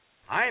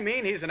I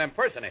mean, he's an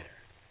impersonator.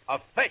 A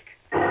fake.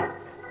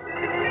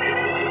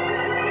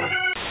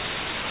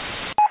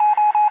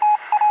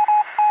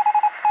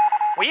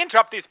 We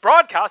interrupt this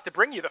broadcast to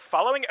bring you the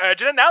following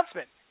urgent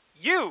announcement.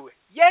 You,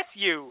 yes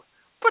you,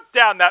 put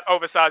down that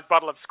oversized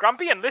bottle of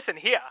Scrumpy and listen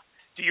here.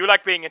 Do you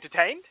like being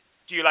entertained?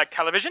 Do you like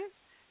television?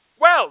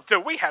 Well, do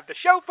we have the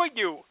show for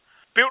you.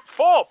 Built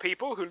for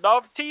people who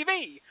love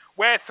TV,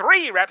 where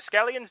 3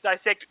 rapscallions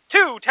dissect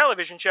 2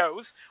 television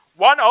shows,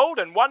 one old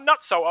and one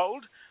not so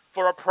old,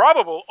 for a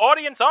probable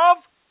audience of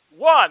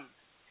 1.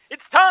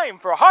 It's time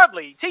for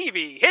Hardly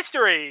TV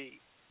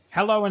History.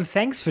 Hello and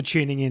thanks for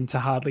tuning in to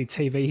Hardly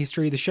TV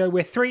History, the show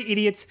where 3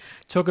 idiots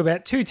talk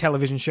about 2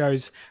 television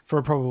shows for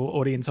a probable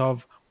audience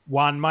of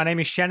 1. My name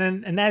is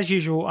Shannon, and as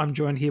usual, I'm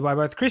joined here by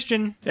both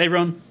Christian. Hey,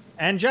 Ron.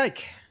 And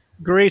Jake.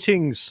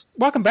 Greetings.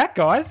 Welcome back,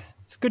 guys.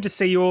 It's good to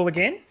see you all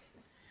again.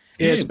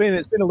 Yeah, it's been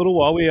a little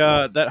while. We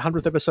that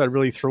 100th episode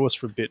really threw us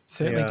for a bit.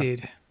 Certainly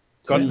did.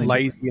 Got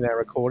lazy in our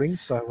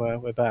recordings, so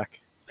we're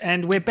back.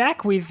 And we're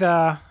back with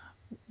we're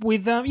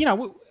in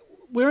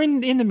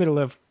the middle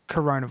of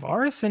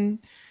coronavirus, and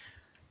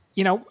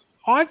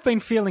I've been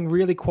feeling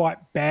really quite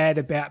bad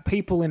about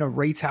people in a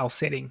retail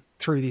setting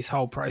through this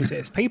whole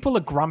process. People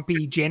are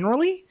grumpy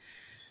generally,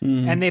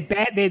 and they're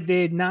bad.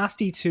 They're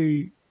nasty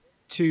to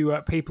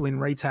people in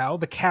retail.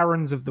 The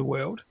Karens of the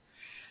world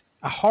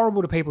are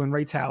horrible to people in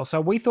retail.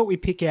 So we thought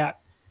we'd pick out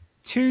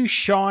 2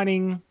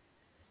 shining,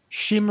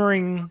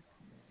 shimmering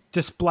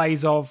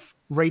displays of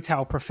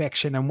retail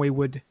perfection, and we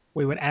would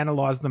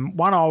analyze them,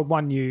 one old,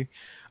 one new.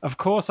 Of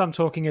course, I'm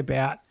talking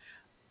about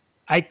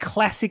a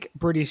classic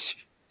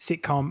British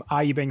sitcom,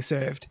 Are You Being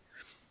Served?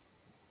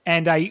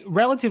 And a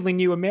relatively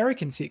new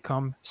American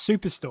sitcom,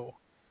 Superstore.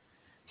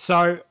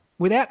 So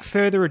without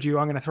further ado,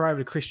 I'm going to throw over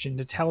to Christian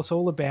to tell us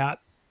all about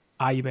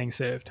Are You Being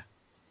Served?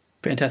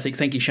 Fantastic.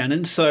 Thank you,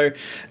 Shannon. So,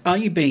 Are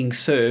You Being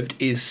Served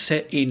is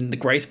set in the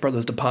Grace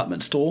Brothers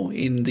department store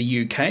in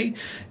the UK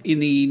in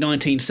the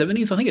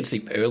 1970s. I think it's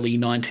the early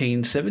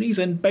 1970s.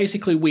 And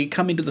basically, we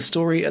come into the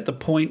story at the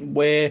point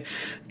where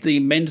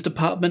the men's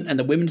department and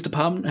the women's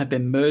department have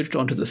been merged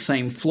onto the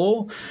same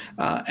floor.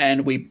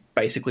 And we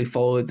basically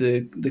follow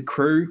the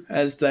crew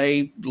as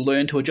they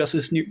learn to adjust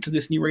to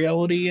this new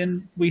reality.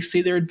 And we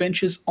see their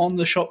adventures on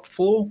the shop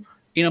floor,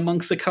 in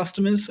amongst the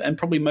customers, and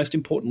probably most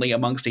importantly,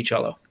 amongst each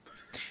other.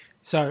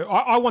 So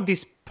I want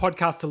this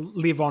podcast to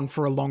live on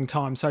for a long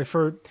time. So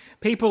for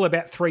people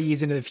about 3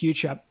 years into the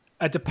future,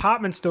 a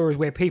department store is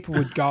where people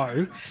would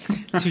go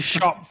to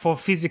shop for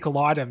physical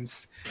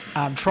items,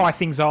 try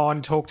things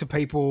on, talk to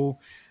people,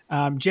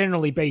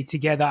 generally be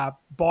together,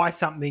 buy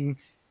something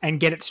and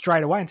get it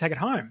straight away and take it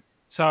home.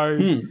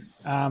 So,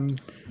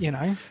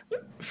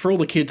 For all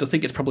the kids, I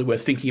think it's probably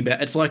worth thinking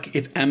about. It's like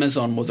if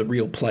Amazon was a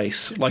real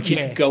place. Like you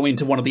could go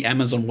into one of the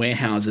Amazon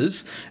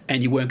warehouses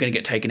and you weren't going to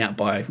get taken out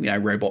by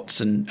robots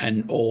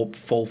and or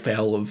fall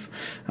foul of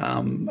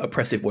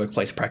oppressive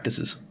workplace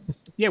practices.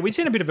 Yeah, we've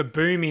seen a bit of a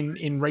boom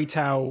in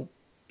retail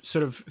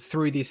sort of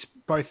through this,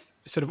 both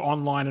sort of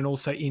online and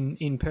also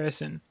in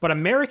person. But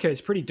America is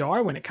pretty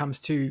dire when it comes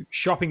to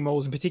shopping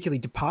malls and particularly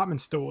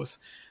department stores,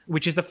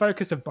 which is the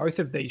focus of both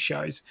of these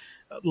shows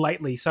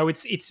lately. So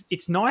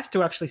it's nice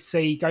to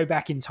actually go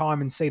back in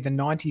time and see the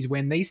 90s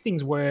when these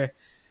things were,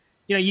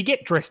 you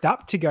get dressed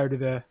up to go to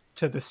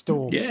the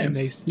store in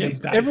these days.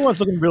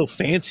 Everyone's looking real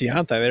fancy,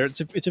 aren't they?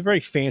 It's a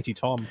very fancy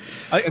time.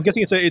 I'm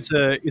guessing is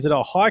it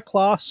a high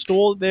class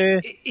store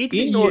there? It's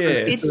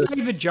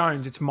David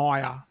Jones. It's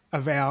Maya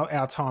of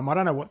our time. I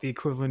don't know what the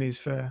equivalent is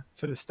for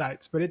the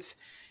States, but it's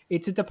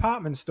a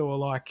department store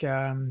like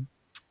and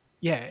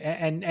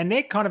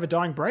they're kind of a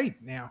dying breed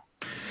now.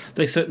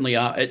 They certainly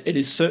are. It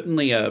is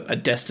certainly a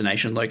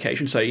destination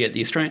location. So yeah, in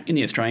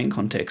the Australian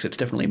context, it's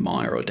definitely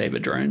Myer or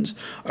David Jones.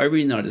 Over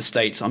in the United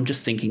States, I'm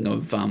just thinking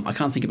of I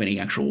can't think of any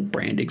actual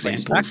brand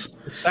examples.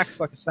 Saks,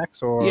 like a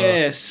Saks or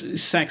yes,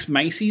 Saks,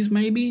 Macy's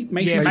maybe.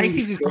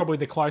 Macy's is probably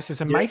the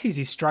closest, and Macy's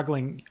is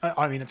struggling.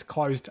 I mean, it's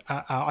closed.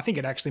 I think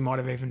it actually might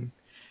have even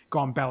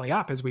gone belly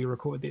up as we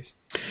record this.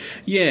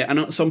 Yeah,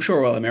 and so I'm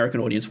sure our American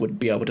audience would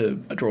be able to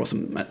draw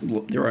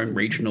their own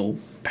regional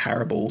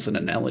parables and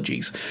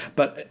analogies.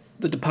 But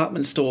the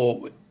department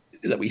store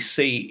that we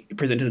see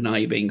presented in Are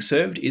You Being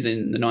Served is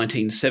in the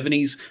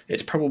 1970s.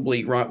 It's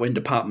probably right when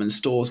department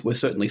stores were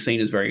certainly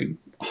seen as very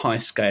high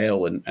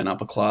scale and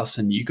upper class,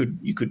 and you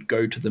could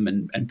go to them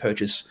and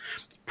purchase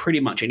pretty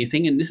much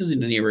anything. And this is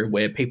in an era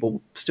where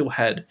people still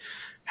had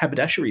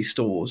haberdashery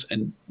stores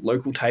and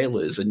local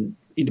tailors and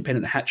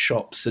independent hat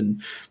shops and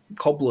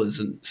cobblers.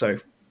 And so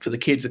for the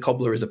kids, a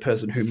cobbler is a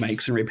person who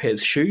makes and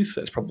repairs shoes.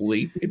 That's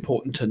probably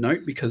important to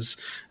note because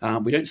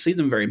we don't see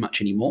them very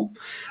much anymore.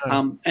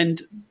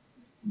 And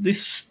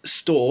this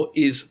store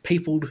is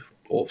peopled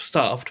or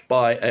staffed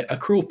by a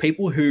crew of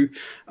people who,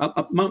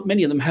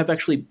 many of them have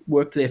actually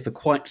worked there for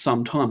quite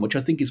some time, which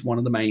I think is one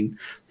of the main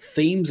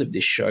themes of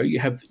this show. You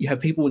have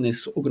people in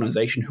this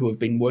organisation who have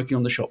been working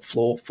on the shop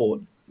floor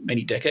for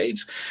many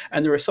decades,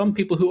 and there are some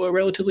people who are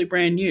relatively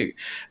brand new,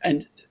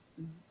 and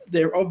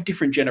they're of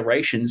different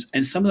generations,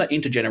 and some of that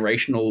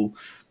intergenerational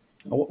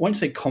I won't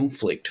say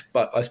conflict,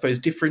 but I suppose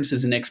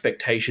differences in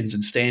expectations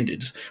and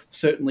standards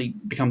certainly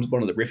becomes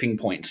one of the riffing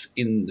points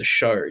in the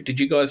show. Did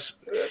you guys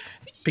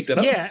pick that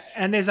up? Yeah,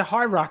 and there's a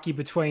hierarchy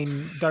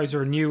between those who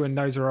are new and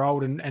those who are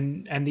old,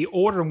 and the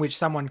order in which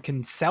someone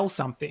can sell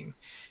something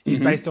is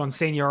based on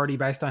seniority,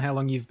 based on how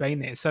long you've been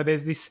there. So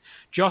there's this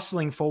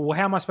jostling for, well,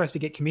 how am I supposed to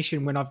get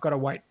commission when I've got to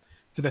wait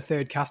for the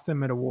third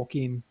customer to walk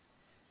in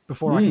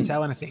before I can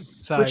sell anything?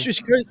 So, Which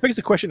begs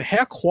the question,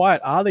 how quiet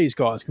are these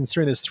guys,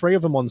 considering there's 3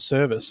 of them on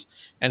service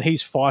and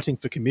he's fighting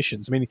for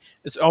commissions? I mean,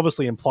 it's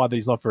obviously implied that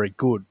he's not very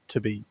good to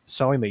be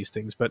selling these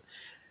things, but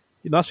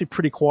it must be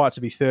pretty quiet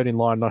to be third in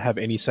line and not have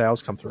any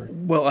sales come through.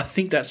 Well, I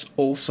think that's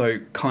also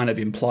kind of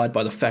implied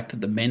by the fact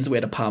that the menswear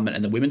department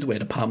and the women's wear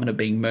department are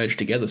being merged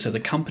together. So the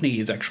company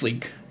is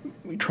actually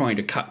trying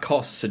to cut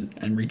costs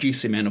and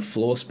reduce the amount of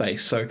floor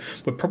space. So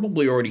we're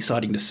probably already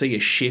starting to see a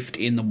shift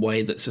in the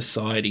way that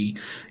society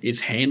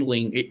is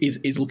handling,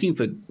 is looking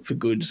for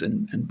goods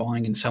and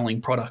buying and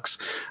selling products.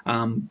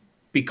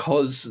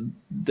 Because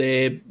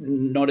they're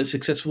not as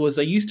successful as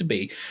they used to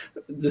be.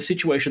 The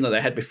situation that they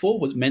had before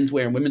was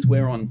menswear and women's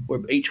wear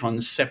were each on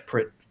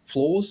separate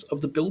floors of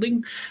the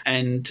building.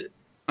 And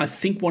I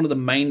think one of the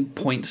main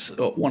plot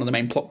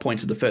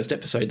points of the first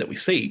episode that we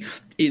see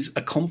is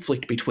a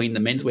conflict between the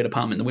menswear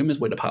department and the women's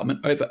wear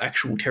department over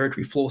actual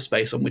territory floor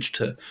space on which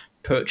to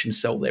perch and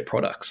sell their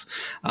products.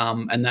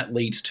 And that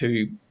leads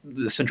to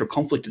the central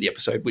conflict of the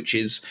episode, which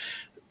is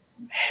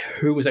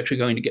who is actually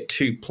going to get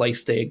to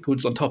place their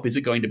goods on top. Is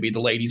it going to be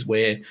the ladies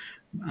wear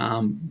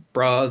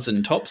bras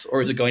and tops,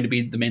 or is it going to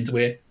be the men's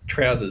wear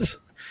trousers?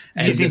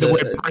 And using the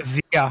word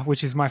brassiere,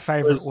 which is my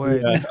favourite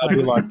word. Yeah, I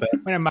do like that.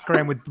 When I muck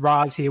around with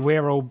bras here,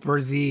 we're all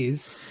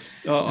brassieres.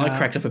 Oh, I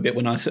cracked up a bit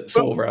when I saw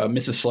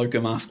Mrs.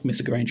 Slocum ask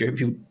Mr. Granger if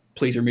he would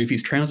please remove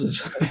his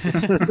trousers.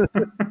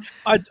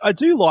 I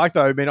do like,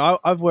 though, I mean,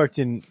 I've worked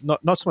in,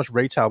 not so much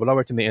retail, but I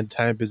worked in the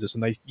entertainment business,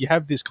 and you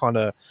have this kind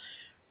of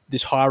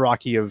this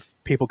hierarchy of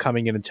people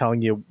coming in and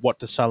telling you what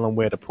to sell and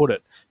where to put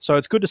it. So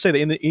it's good to see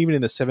that even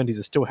in the 70s,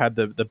 it still had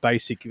the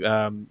basic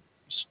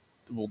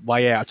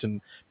layout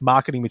and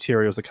marketing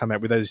materials that come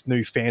out with those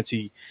new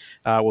fancy,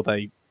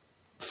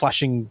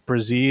 flashing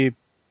brassiere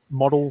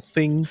model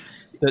thing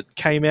that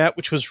came out,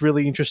 which was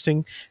really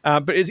interesting.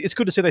 But it's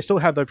good to see they still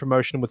have those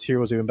promotional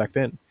materials even back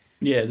then.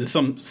 Yeah, there's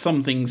some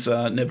things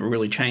never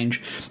really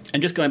change.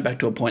 And just going back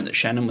to a point that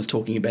Shannon was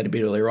talking about a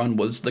bit earlier on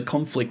was the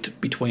conflict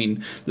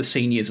between the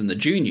seniors and the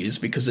juniors,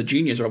 because the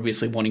juniors are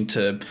obviously wanting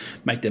to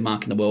make their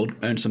mark in the world,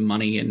 earn some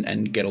money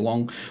and get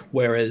along,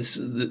 whereas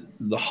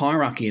the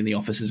hierarchy in the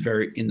office is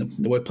the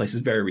workplace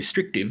is very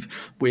restrictive,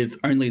 with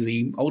only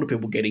the older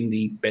people getting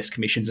the best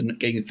commissions and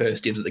getting the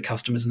first dibs at the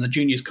customers, and the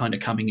juniors kind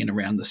of coming in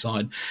around the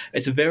side.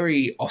 It's a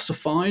very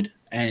ossified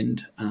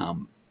and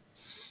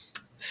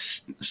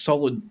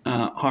solid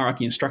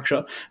hierarchy and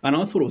structure, and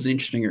I thought it was an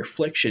interesting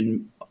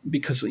reflection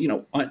because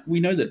we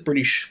know that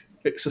British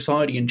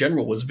society in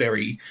general was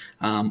very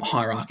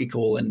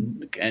hierarchical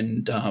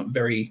and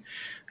very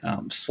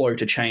slow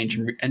to change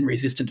and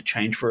resistant to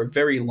change for a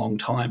very long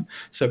time.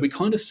 So we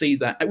kind of see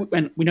that,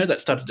 and we know that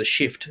started to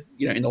shift,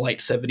 in the late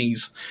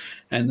 70s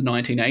and the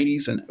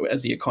 1980s, and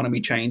as the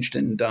economy changed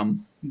and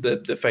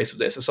the face of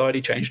their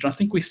society changed. And I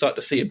think we start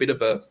to see a bit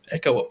of a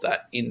echo of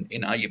that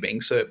in Are You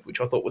Being Served,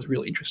 which I thought was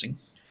really interesting.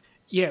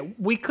 Yeah,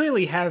 we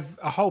clearly have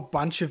a whole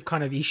bunch of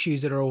kind of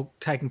issues that are all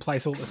taking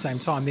place all at the same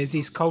time. There's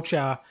this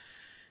culture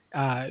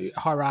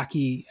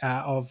hierarchy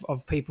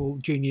of people,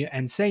 junior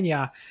and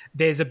senior.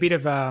 There's a bit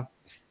of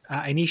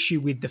an issue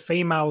with the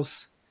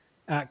females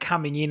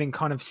coming in and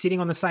kind of sitting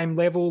on the same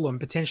level and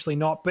potentially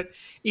not. But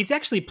it's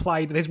actually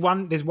played. There's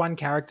one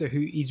character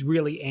who is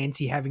really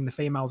anti having the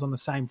females on the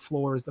same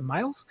floor as the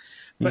males,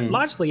 but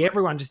largely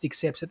everyone just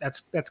accepts that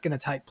that's going to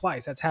take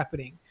place. That's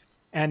happening,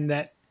 and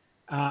that.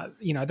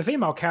 The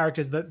female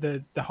characters,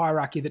 the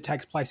hierarchy that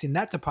takes place in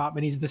that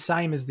department is the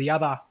same as the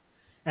other,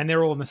 and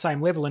they're all on the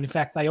same level. And in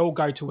fact, they all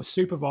go to a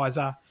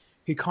supervisor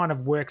who kind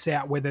of works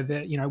out whether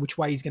which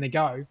way he's going to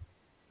go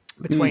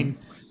between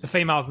the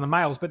females and the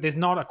males. But there's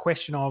not a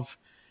question of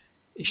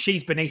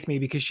she's beneath me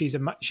because she's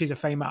a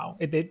female.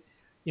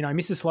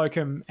 Mrs.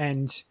 Slocum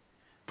and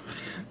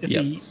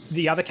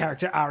the other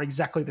character are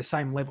exactly the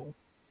same level.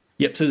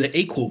 Yep. So they're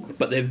equal,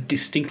 but they're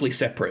distinctly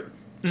separate.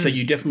 So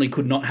you definitely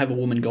could not have a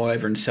woman go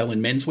over and sell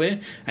in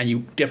menswear, and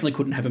you definitely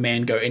couldn't have a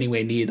man go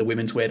anywhere near the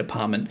women's wear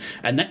department.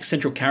 And that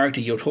central character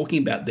you're talking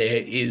about there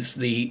is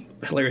the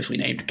hilariously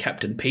named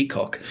Captain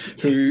Peacock,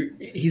 who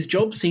his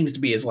job seems to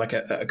be as like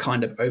a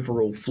kind of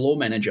overall floor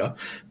manager,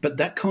 but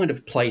that kind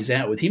of plays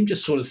out with him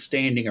just sort of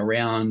standing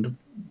around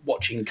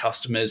watching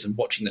customers and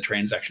watching the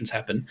transactions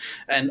happen.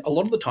 And a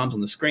lot of the times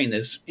on the screen,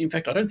 there's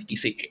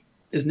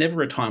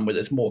never a time where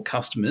there's more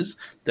customers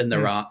than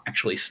there are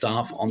actually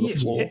staff on the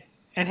floor.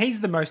 And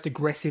he's the most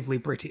aggressively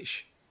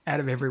British out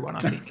of everyone, I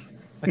think.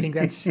 I think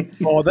that's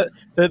Oh,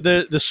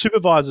 the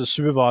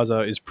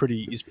supervisor is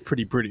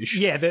pretty British.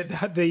 yeah.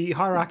 The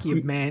hierarchy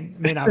of men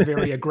are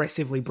very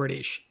aggressively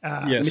British.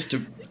 Yes.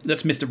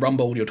 That's Mr.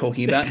 Rumbold you're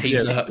talking about.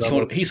 He's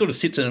he sort of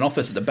sits in an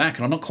office at the back,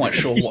 and I'm not quite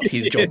sure what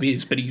his job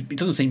is, but he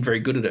doesn't seem very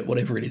good at it,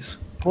 whatever it is.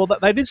 Well,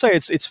 they did say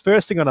it's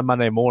first thing on a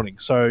Monday morning.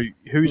 So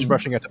who's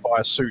rushing out to buy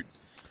a suit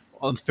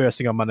on first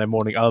thing on Monday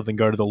morning, other than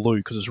go to the loo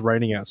because it's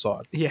raining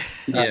outside? Yeah.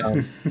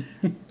 Yeah.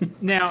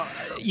 Now,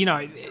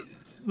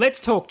 let's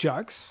talk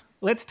jokes.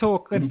 Let's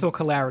talk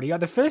hilarity.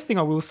 The first thing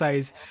I will say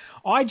is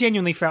I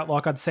genuinely felt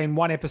like I'd seen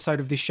one episode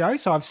of this show,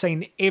 so I've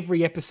seen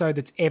every episode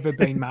that's ever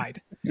been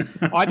made.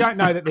 I don't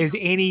know that there's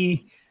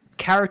any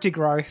character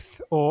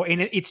growth or in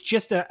it. It's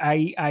just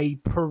a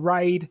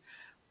parade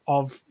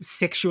of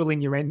sexual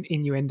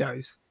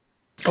innuendos.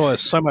 Oh,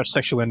 there's so much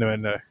sexual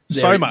innuendo.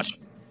 So much.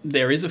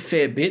 There is a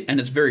fair bit, and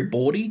it's very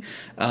bawdy.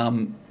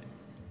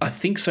 I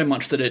think so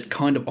much that it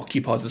kind of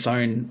occupies its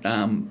own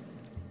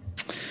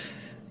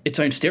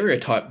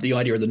stereotype. The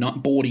idea of the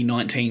bawdy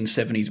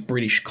 1970s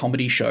British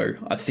comedy show,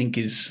 I think,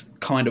 is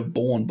kind of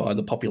born by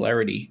the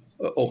popularity,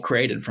 or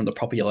created from the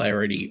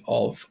popularity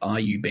of Are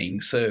You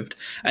Being Served?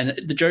 And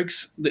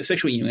the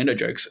sexual innuendo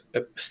jokes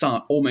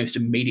start almost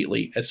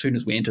immediately as soon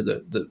as we enter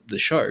the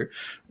show,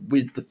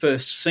 with the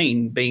first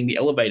scene being the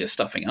elevator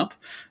stuffing up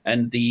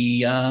and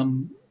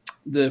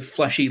the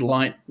flashy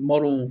light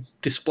model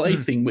display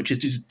thing, which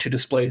is to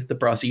display the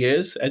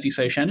brassieres, as you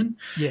say, Shannon.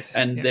 Yes.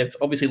 And they've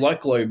obviously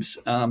light globes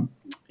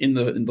in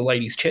the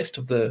lady's chest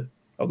of the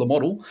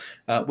model,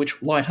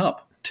 which light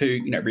up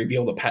to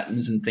reveal the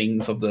patterns and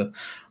things of the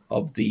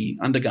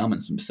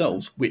undergarments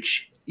themselves.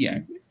 Which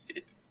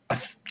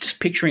just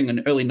picturing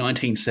an early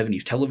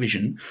 1970s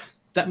television,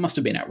 that must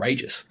have been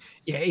outrageous.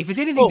 Yeah, if it's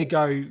anything to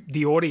go,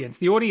 the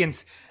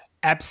audience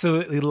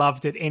absolutely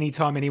loved it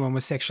anytime anyone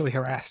was sexually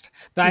harassed.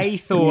 They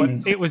thought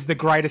it was the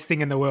greatest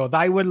thing in the world.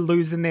 They were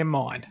losing their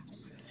mind.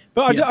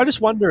 But I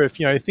just wonder if,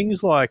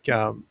 things like,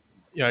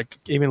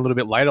 even a little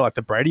bit later, like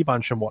the Brady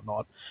Bunch and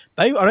whatnot,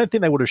 I don't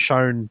think they would have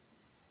shown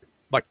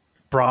like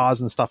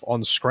bras and stuff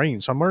on screen.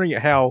 So I'm wondering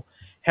how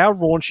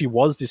raunchy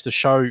was this to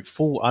show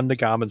full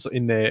undergarments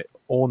in their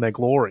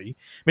glory?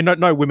 I mean,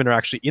 no women are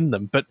actually in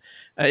them, but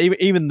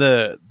even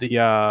the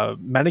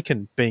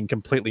mannequin being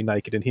completely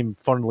naked and him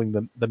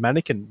fondling the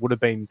mannequin would have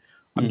been,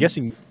 I'm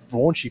guessing,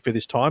 raunchy for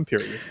this time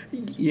period.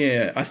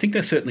 Yeah, I think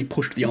they certainly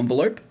pushed the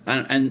envelope,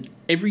 and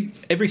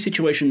every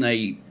situation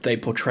they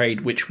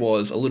portrayed, which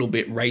was a little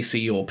bit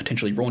racy or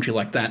potentially raunchy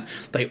like that,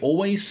 they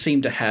always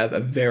seem to have a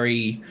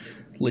very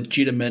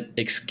legitimate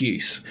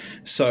excuse.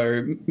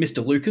 So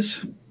Mr.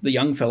 Lucas, the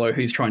young fellow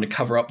who's trying to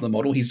cover up the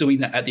model, he's doing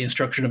that at the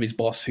instruction of his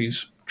boss,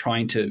 who's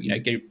trying to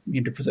get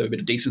him to preserve a bit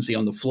of decency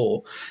on the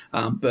floor.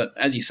 But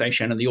as you say,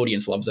 Shannon, the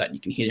audience loves that. You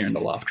can hear in the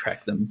laugh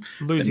track them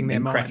losing their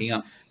minds, cracking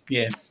up.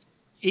 Yeah,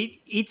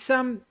 it's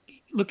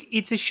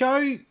a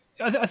show.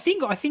 I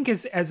think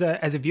as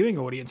a viewing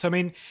audience, I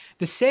mean,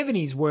 the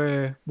 70s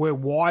were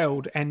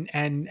wild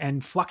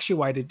and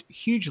fluctuated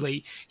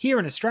hugely. Here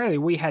in Australia,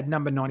 we had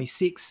Number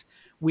 96,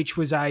 which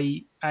was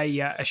a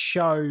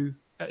show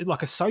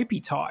like a soapy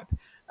type,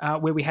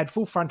 where we had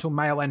full frontal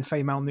male and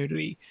female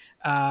nudity.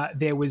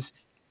 There was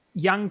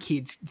young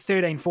kids,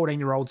 13,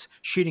 14-year-olds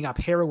shooting up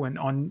heroin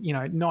on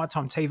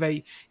nighttime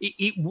TV.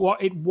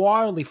 It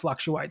wildly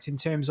fluctuates in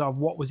terms of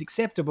what was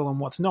acceptable and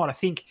what's not. I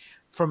think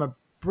from a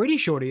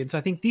British audience,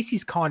 I think this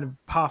is kind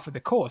of par for the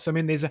course. I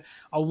mean, there's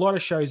a lot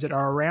of shows that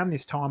are around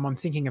this time. I'm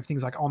thinking of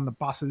things like On the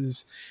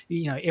Buses.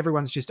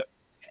 Everyone's just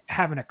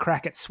having a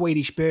crack at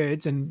Swedish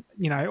birds and,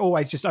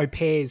 always just au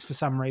pairs for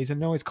some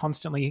reason, always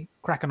constantly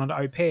cracking onto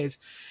au pairs.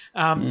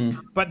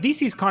 But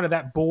this is kind of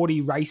that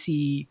bawdy,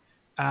 racy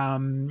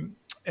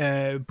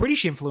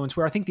British influence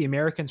where I think the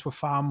Americans were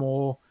far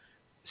more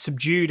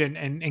subdued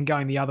and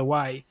going the other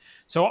way.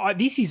 So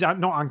this is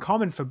not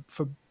uncommon for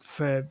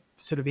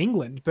sort of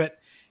England, but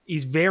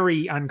is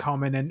very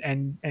uncommon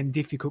and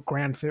difficult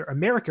ground for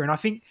America. And I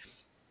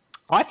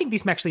think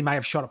this actually may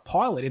have shot a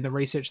pilot in the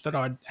research that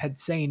I had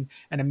seen,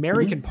 an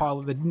American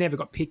pilot that never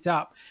got picked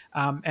up.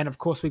 And of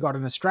course, we got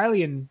an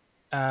Australian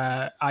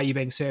Are You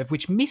Being Served,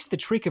 which missed the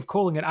trick of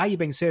calling it Are You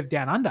Being Served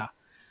Down Under?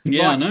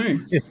 Yeah, I know.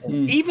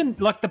 Even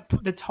like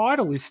the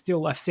title is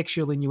still a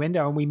sexual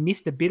innuendo, and we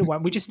missed a bit of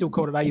one. We just still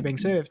called it Are You Being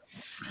Served,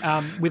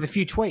 with a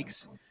few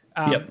tweaks.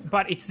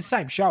 But it's the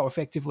same show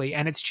effectively,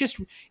 and it's just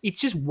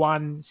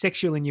one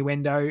sexual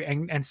innuendo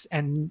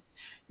and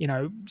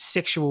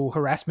sexual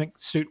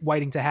harassment suit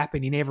waiting to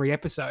happen in every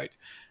episode.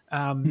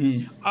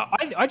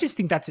 I just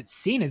think that's its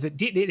sin, as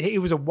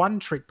it was a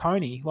one-trick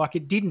pony. Like,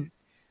 it didn't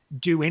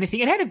do anything.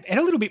 It had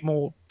a little bit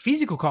more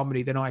physical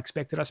comedy than I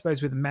expected, I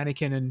suppose, with the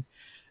mannequin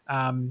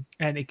and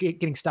it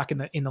getting stuck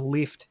in the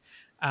lift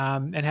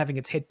and having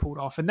its head pulled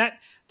off, and that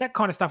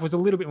kind of stuff was a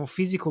little bit more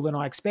physical than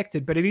I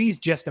expected. But it is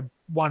just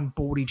one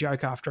bawdy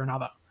joke after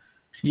another.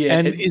 Yeah,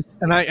 and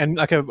and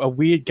like a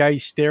weird gay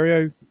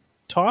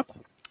stereotype.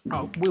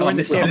 Oh, we were in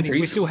the 70s.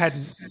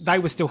 They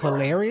were still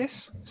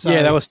hilarious. So.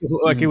 Yeah, that was still,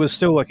 it was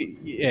still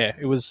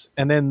it was.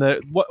 And then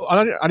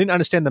I didn't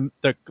understand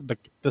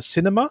the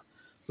cinema,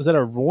 Was that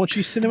a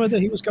raunchy cinema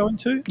that he was going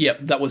to?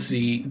 Yep, that was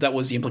the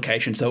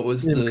implication. So it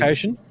was The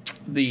implication?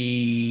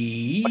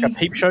 the Like a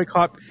peep show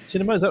type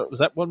cinema? Was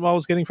that what I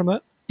was getting from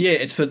that? Yeah,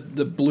 it's for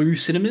the Blue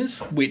Cinemas,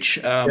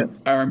 which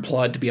are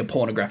implied to be a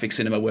pornographic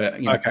cinema where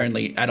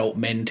only adult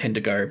men tend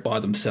to go by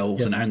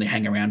themselves and only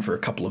hang around for a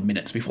couple of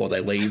minutes before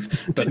they leave.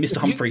 But Mr.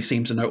 Humphrey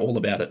seems to know all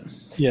about it.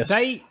 Yes.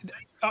 They,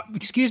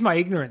 excuse my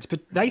ignorance, but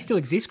they still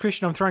exist,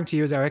 Christian. I'm throwing to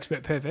you as our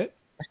expert pervert.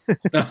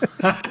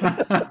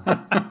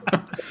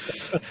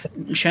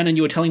 Shannon,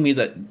 you were telling me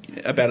that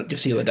about it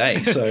just the other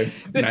day. So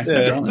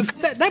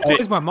that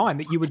blows my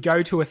mind that you would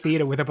go to a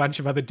theater with a bunch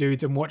of other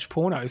dudes and watch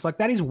pornos. Like,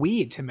 that is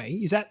weird to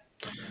me.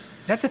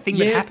 That's a thing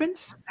that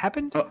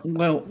happened?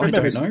 Well, I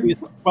don't know.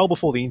 It's well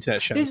before the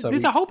internet show.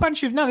 There's a whole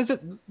bunch of there's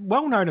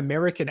well-known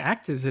American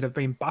actors that have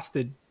been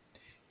busted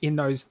in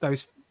those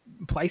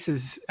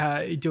places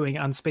doing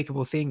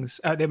unspeakable things.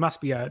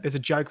 There's a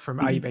joke from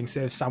Are You Being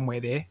Served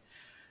somewhere there.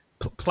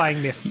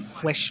 Playing their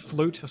flesh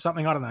flute or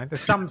something. I don't know. There's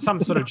some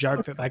sort of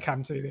joke that they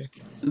come to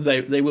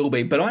there. They will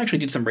be. But I actually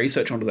did some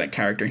research onto that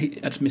character.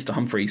 That's Mr.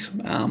 Humphreys.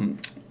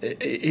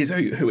 Is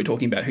who we're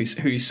talking about. Who's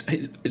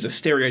is a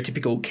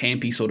stereotypical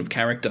campy sort of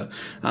character,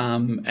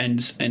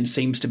 and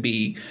seems to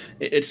be.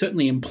 It's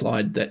certainly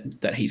implied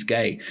that he's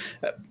gay.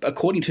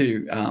 According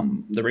to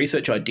the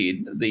research I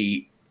did,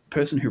 the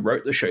person who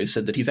wrote the show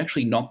said that he's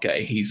actually not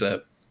gay. He's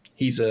a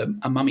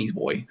mummy's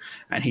boy,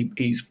 and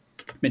he's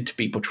meant to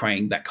be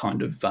portraying that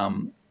kind of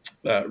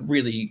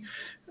really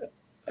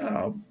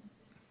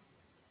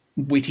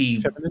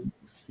witty, feminine?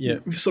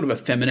 Sort of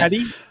effeminate,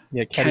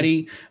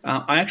 catty.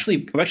 I've actually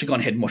gone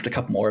ahead and watched a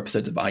couple more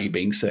episodes of Are You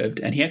Being Served,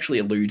 and he actually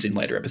alludes in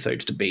later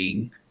episodes to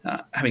being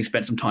having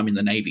spent some time in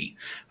the Navy,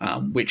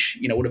 which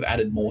would have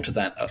added more to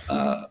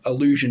that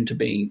allusion to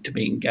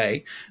being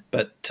gay.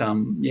 But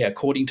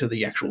according to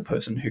the actual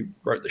person who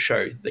wrote the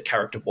show, the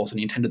character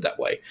wasn't intended that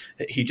way.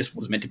 He just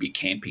was meant to be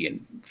campy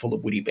and full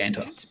of witty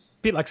banter. It's a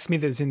bit like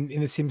Smithers in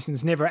The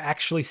Simpsons. Never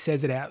actually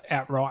says it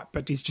outright,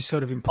 but he's just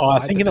sort of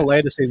implied. I think in the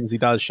later seasons he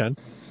does, Sean.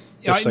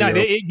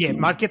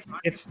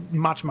 It's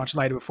much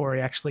later before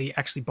he actually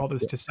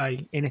bothers to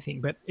say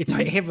anything, but it's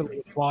heavily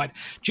implied.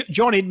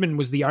 John Edmund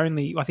was the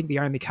only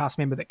cast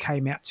member that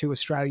came out to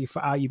Australia for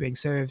Are You Being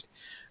Served,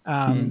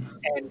 and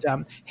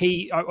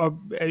he,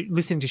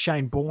 listening to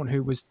Shane Bourne,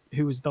 who was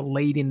the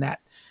lead in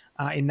that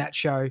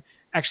show,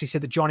 actually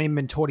said that John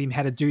Inman taught him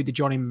how to do the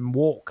John Inman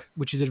walk,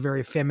 which is a very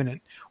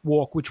effeminate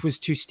walk, which was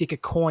to stick a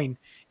coin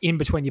in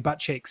between your butt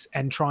cheeks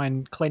and try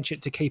and clench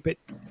it to keep it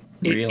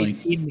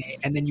in there,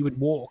 and then you would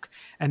walk,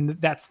 and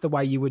that's the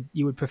way you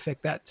would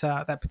perfect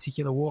that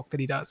particular walk that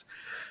he does.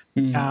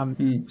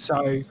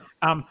 So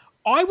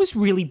I was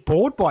really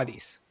bored by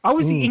this. I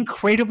was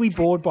incredibly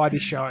bored by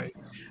this show.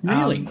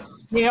 Really?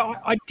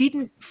 I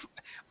didn't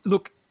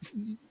look.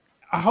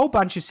 A whole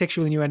bunch of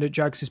sexual innuendo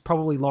jokes is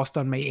probably lost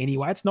on me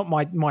anyway. It's not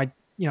my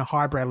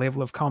highbrow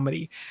level of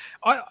comedy.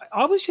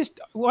 I was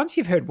just, once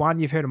you've heard one,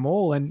 you've heard them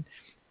all, and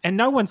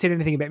no one said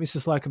anything about Mr.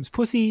 Slocum's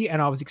pussy,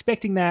 and I was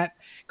expecting that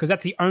because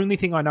that's the only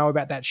thing I know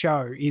about that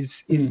show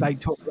is they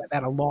talk about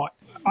that a lot.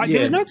 There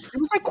was no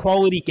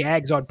quality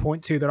gags I'd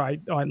point to that I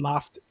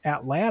laughed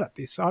out loud at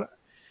this. I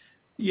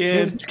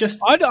just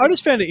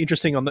found it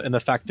interesting in the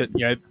fact that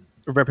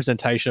a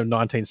representation of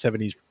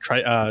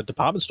 1970s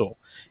department store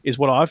is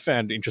what I've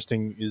found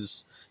interesting.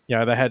 Is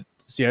they had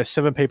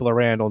 7 people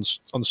around on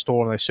the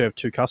store and they served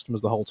 2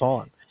 customers the whole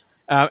time,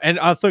 and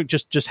I think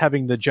just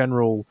having the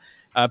general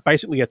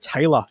basically a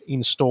tailor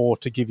in store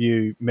to give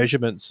you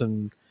measurements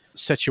and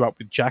set you up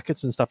with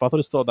jackets and stuff. I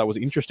just thought that was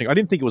interesting. I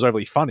didn't think it was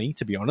overly funny,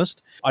 to be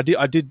honest. I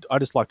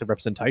just like the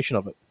representation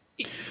of it.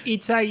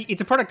 It's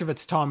a product of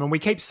its time, and we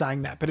keep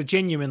saying that, but it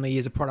genuinely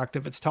is a product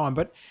of its time.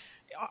 But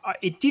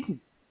it didn't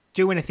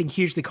do anything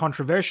hugely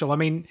controversial. I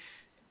mean,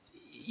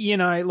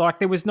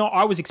 there was not.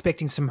 I was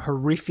expecting some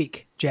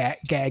horrific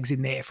gags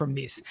in there from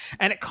this,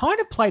 and it kind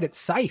of played it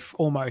safe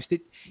almost.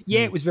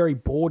 It was very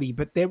bawdy,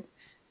 but they're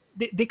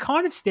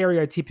kind of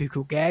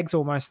stereotypical gags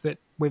almost that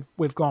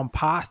we've gone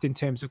past in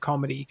terms of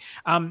comedy.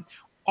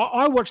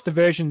 I watched the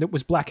version that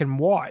was black and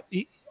white.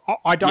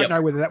 I don't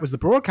know whether that was the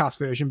broadcast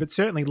version, but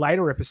certainly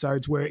later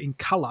episodes were in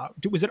colour.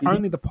 Was it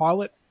only the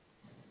pilot?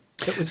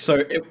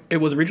 So it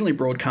was originally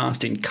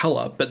broadcast in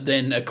colour, but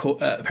then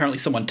apparently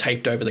someone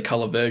taped over the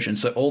colour version,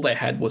 so all they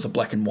had was a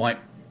black and white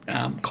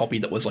copy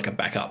that was like a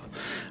backup,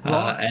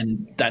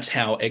 and that's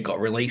how it got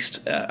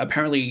released.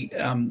 Apparently,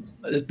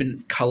 there's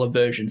been colour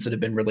versions that have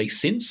been released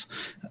since.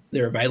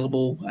 They're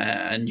available,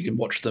 and you can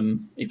watch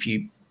them if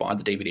you buy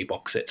the DVD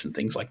box sets and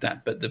things like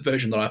that. But the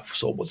version that I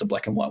saw was a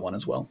black and white one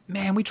as well.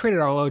 Man, we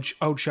treated our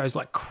old shows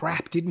like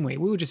crap, didn't we?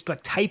 We were just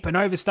like taping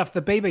over stuff.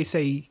 The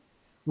BBC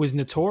was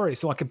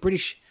notorious, like a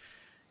British...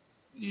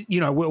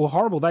 were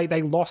horrible.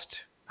 They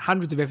lost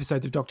hundreds of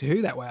episodes of Doctor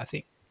Who that way, I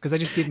think, because they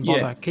just didn't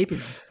bother keeping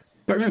them.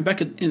 But remember,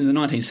 back in the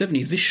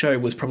 1970s, this show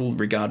was probably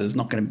regarded as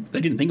not going to. They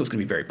didn't think it was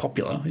going to be very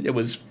popular. It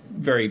was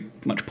very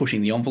much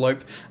pushing the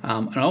envelope.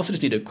 And I also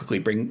just need to quickly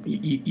bring.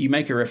 You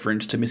make a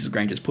reference to Mrs.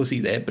 Granger's pussy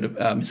there, but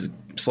Mrs.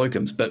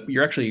 Slocum's, but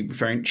you're actually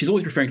referring. She's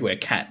always referring to her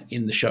cat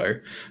in the show,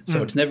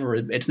 so it's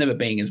never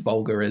being as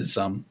vulgar as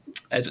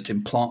it's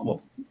implying.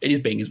 Well, it is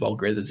being as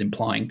vulgar as it's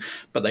implying,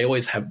 but they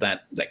always have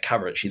that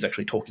cover. She's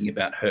actually talking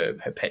about her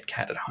pet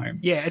cat at home.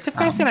 Yeah, it's a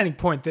fascinating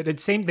point that it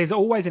seems there's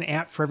always an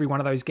out for every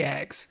one of those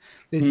gags.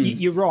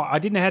 You're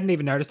right. Hadn't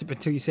even noticed it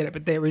until you said it,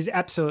 but there is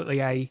absolutely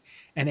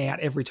an out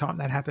every time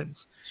that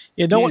happens.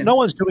 Yeah, no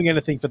one's doing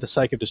anything for the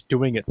sake of just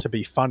doing it to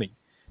be funny.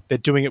 They're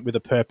doing it with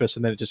a purpose,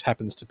 and then it just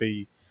happens to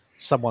be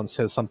someone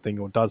says something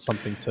or does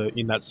something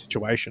in that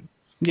situation.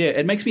 Yeah,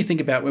 it makes me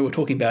think about we were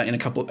talking about in a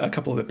couple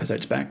of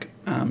episodes back,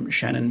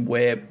 Shannon,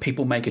 where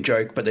people make a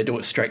joke but they do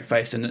it straight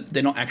faced and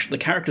they're not actually,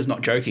 the character's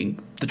not joking.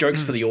 The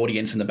joke's for the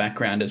audience in the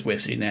background as we're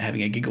sitting there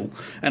having a giggle.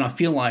 And I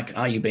feel like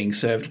Are You Being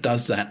Served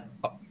does that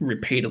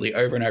repeatedly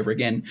over and over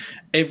again.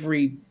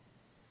 Every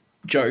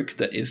joke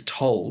that is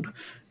told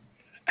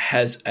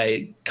has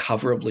a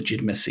cover of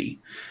legitimacy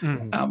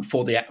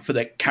for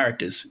the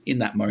characters in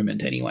that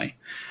moment anyway,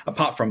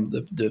 apart from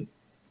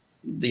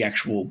the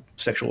actual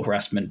sexual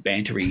harassment,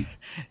 bantery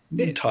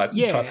type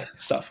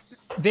stuff.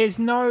 There's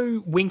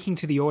no winking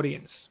to the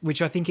audience,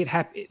 which I think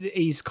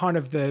is kind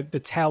of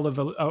the tell of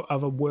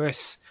a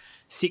worse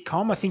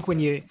sitcom. I think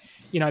when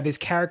there's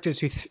characters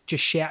who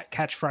just shout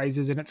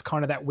catchphrases and it's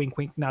kind of that wink,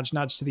 wink, nudge,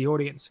 nudge to the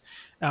audience.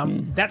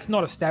 That's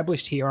not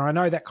established here. And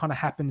I know that kind of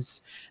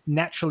happens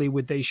naturally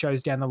with these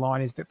shows down the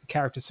line, is that the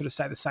characters sort of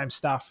say the same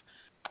stuff,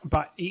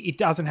 but it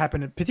doesn't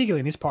happen, particularly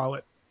in this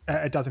pilot.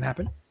 It doesn't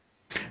happen.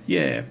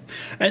 Yeah.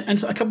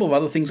 And a couple of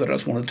other things that I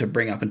just wanted to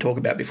bring up and talk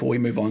about before we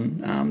move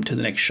on to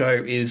the next show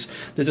is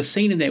there's a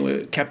scene in there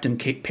where Captain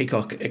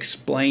Peacock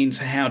explains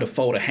how to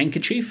fold a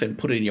handkerchief and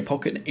put it in your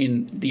pocket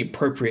in the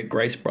appropriate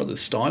Grace Brothers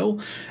style.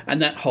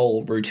 And that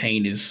whole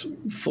routine is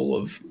full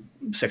of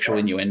sexual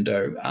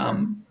innuendo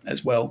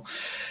as well.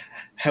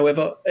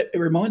 However, it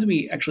reminds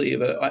me actually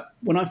of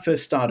when I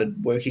first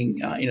started working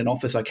in an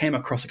office, I came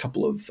across a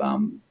couple of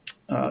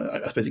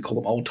I suppose you call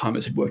them old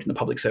timers who'd worked in the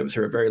public service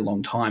for a very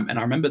long time. And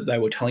I remember they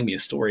were telling me a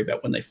story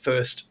about when they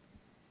first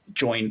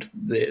joined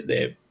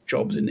their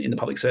jobs in the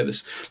public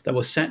service. They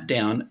were sat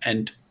down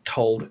and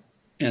told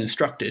and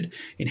instructed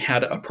in how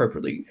to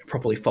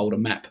properly fold a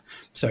map.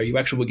 So you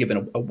actually were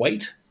given a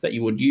weight that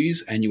you would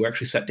use, and you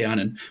actually sat down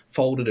and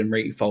folded and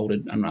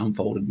refolded and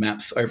unfolded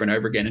maps over and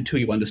over again until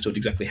you understood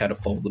exactly how to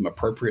fold them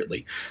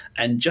appropriately.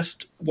 And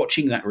just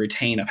watching that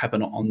routine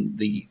happen on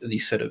the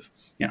set of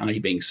Are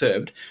You Being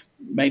Served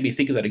made me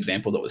think of that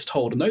example that was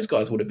told. And those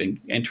guys would have been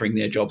entering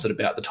their jobs at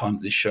about the time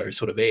this show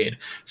sort of aired.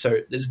 So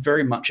there's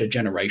very much a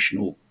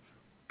generational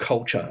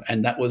culture,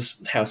 and that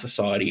was how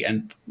society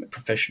and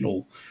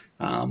professional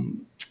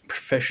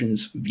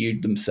professions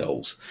viewed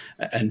themselves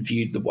and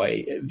viewed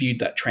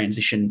that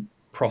transition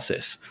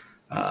process.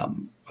 I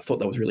thought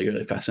that was really,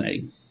 really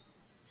fascinating.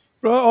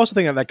 But I also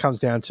think that comes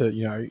down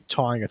to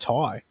tying a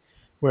tie,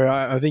 where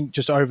I think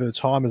just over the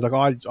time is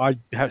like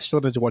I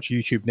still need to watch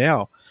YouTube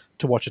now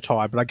to watch a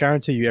tie, but I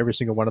guarantee you every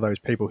single one of those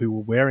people who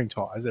were wearing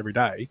ties every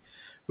day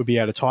would be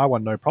able to tie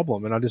one no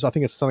problem. And I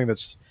think it's something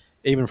that's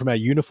even from our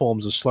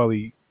uniforms has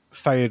slowly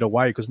faded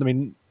away, because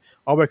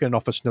I work in an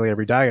office nearly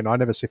every day and I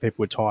never see people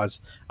with ties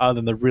other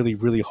than the really,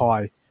 really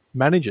high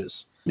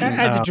managers.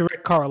 As a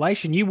direct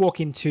correlation, you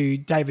walk into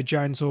David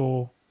Jones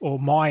or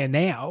Myer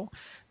now,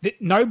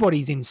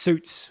 nobody's in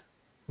suits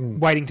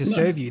waiting to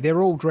serve you.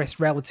 They're all dressed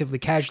relatively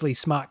casually,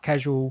 smart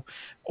casual,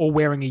 or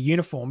wearing a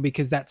uniform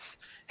because that's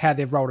how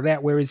they've rolled it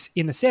out. Whereas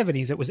in the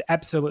 70s, it was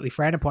absolutely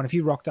frowned upon. If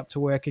you rocked up to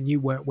work and you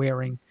weren't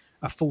wearing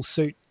a full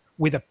suit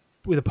with a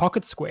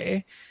pocket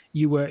square,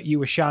 you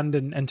were shunned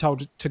and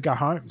told to go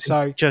home.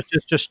 So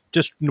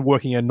just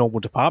working in a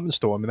normal department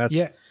store. I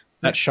mean,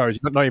 that shows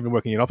not even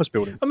working in an office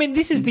building. I mean,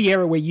 this is the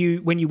era where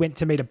when you went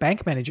to meet a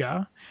bank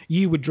manager,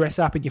 you would dress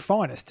up in your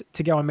finest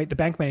to go and meet the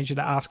bank manager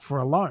to ask for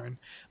a loan.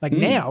 Like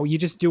now, you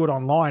just do it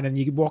online and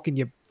you walk in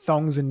your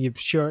thongs and your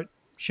shirt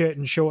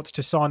and shorts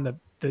to sign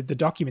the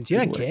documents. You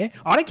don't care.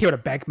 I don't care what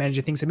a bank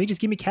manager thinks of me. Just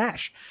give me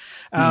cash.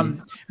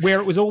 Where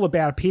it was all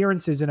about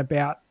appearances and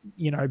about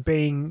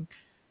being,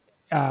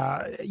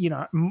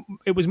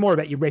 it was more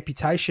about your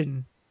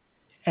reputation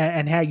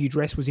and how you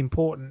dress was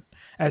important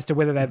as to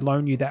whether they'd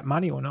loan you that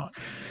money or not.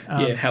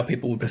 How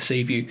people would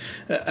perceive you.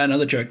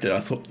 Another joke that I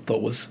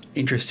thought was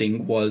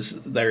interesting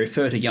was they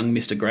refer to young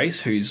Mr.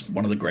 Grace, who's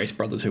one of the Grace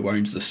brothers who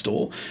owns the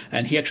store,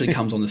 and he actually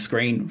comes on the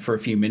screen for a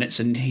few minutes,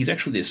 and he's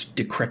actually this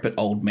decrepit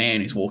old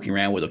man who's walking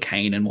around with a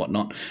cane and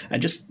whatnot,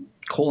 and just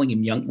calling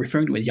him young,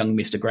 referring to him as young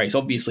Mr. Grace.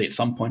 Obviously, at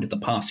some point in the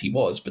past he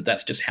was, but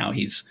that's just how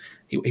he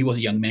was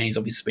a young man. He's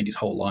obviously spent his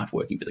whole life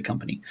working for the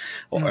company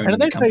or owning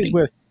the company.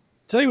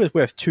 Did he was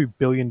worth $2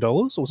 billion,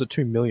 or was it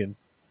 $2 million?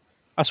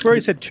 I swear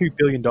he said $2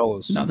 billion.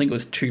 No, I think it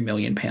was £2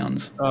 million.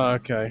 Oh,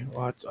 okay.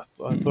 Well,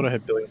 I thought I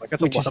had billion.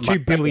 That's which is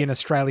 $2 billion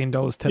Australian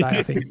dollars today.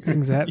 I think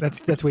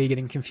that's where you're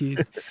getting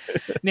confused.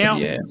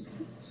 Now,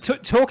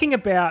 talking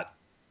about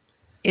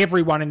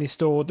everyone in this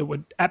store that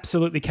would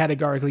absolutely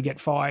categorically get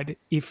fired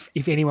if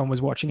anyone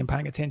was watching and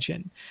paying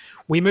attention.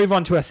 We move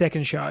on to our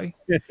second show,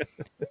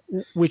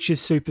 which is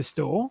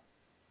Superstore.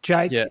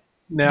 Jake,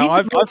 Now this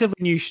is a relatively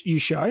new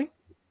show.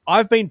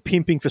 I've been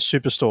pimping for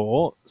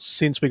Superstore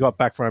since we got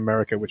back from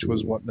America, which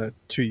was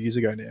 2 years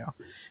ago now,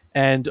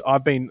 and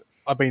I've been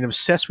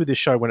obsessed with this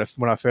show when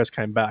I first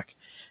came back.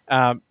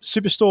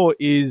 Superstore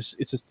is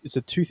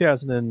a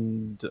 2000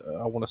 and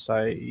I want to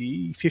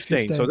say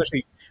 15. So it's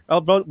actually I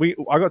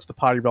got to the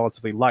party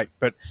relatively late,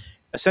 but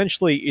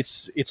essentially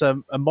it's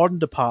a modern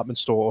department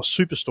store or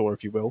superstore,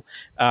 if you will,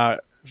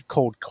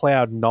 called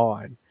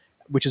Cloud9,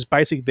 which is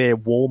basically their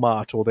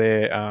Walmart or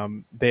their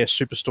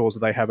superstores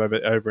that they have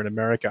over in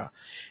America.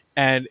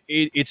 And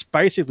it's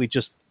basically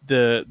just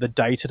the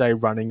day-to-day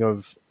running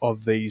of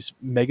these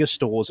mega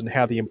stores and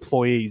how the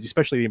employees,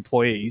 especially the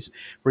employees,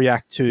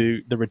 react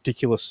to the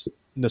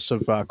ridiculousness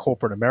of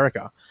corporate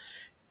America.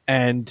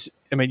 And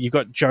I mean, you've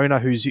got Jonah,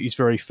 who's his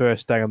very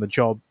first day on the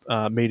job,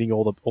 meeting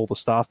all the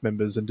staff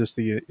members, and just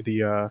the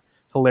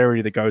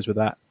hilarity that goes with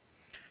that.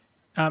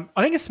 I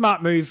think a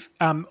smart move.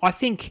 I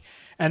think,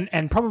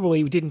 and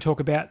probably we didn't talk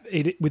about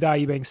it with Are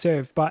You Being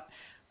Served, but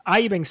Are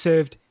You Being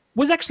Served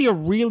was actually a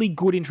really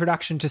good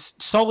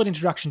solid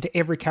introduction to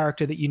every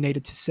character that you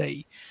needed to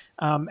see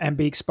and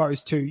be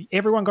exposed to.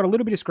 Everyone got a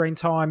little bit of screen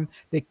time.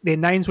 Their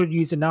names were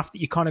used enough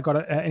that you kind of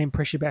got an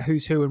impression about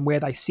who's who and where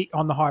they sit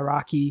on the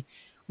hierarchy.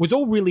 Was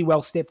all really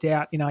well stepped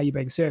out in Are You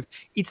Being Served?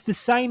 It's the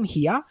same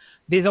here.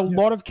 There's a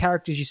lot of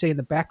characters you see in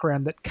the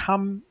background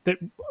that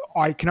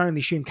I can only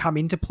assume come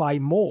into play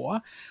more,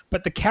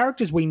 but the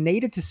characters we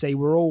needed to see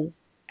were all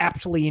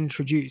aptly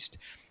introduced.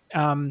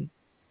 And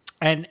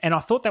I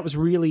thought that was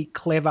really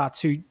clever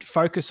to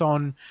focus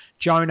on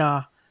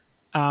Jonah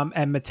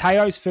and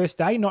Mateo's first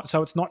day.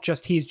 So it's not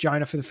just here's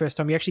Jonah for the first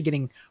time. You're actually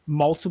getting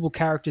multiple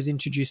characters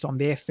introduced on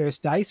their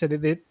first day, so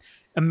that it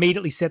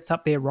immediately sets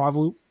up their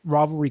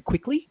rivalry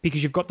quickly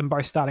because you've got them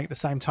both starting at the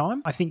same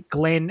time. I think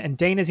Glenn and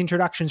Dina's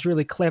introduction is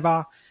really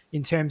clever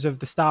in terms of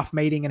the staff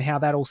meeting and how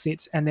that all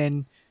sits, and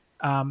then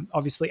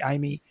obviously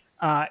Amy.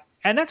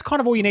 And that's kind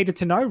of all you needed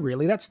to know,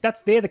 really.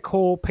 They're the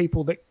core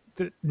people that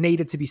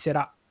needed to be set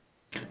up.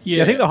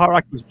 Yeah, I think the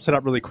hierarchy is set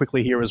up really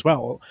quickly here as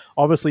well.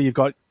 Obviously, you've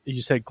got,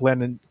 you said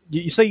Glenn, and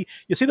you see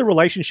the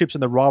relationships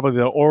and the rivalry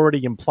that are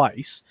already in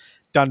place,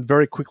 done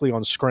very quickly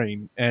on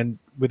screen and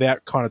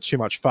without kind of too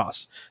much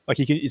fuss. Like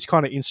it's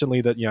kind of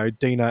instantly that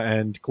Dina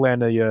and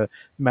Glenn are your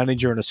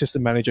manager and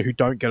assistant manager who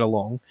don't get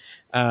along,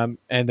 and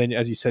then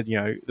as you said,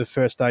 the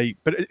first day.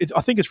 But I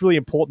think it's really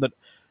important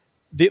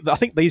that I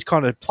think these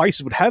kind of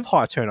places would have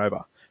high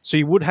turnover. So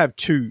you would have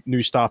two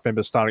new staff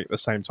members starting at the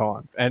same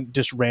time, and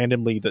just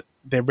randomly that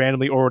they're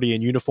randomly already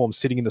in uniform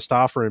sitting in the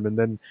staff room, and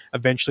then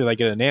eventually they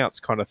get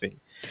announced, kind of thing.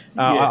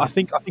 I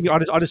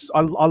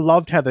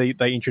loved how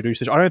they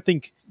introduced it. I don't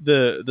think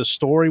the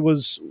story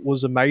was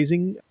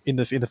amazing in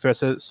the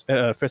first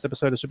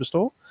episode of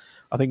Superstore.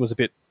 I think it was a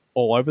bit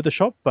all over the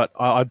shop, but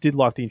I did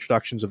like the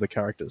introductions of the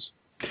characters.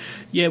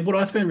 Yeah, what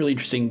I found really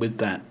interesting with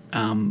that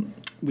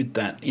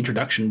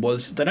introduction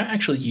was they don't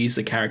actually use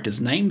the characters'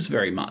 names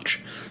very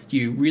much.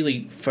 You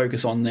really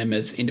focus on them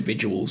as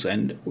individuals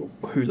and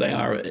who they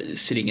are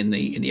sitting in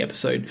the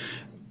episode.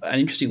 An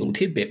interesting little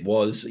tidbit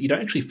was you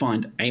don't actually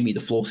find Amy,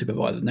 the floor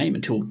supervisor's name,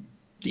 until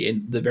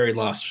the very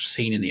last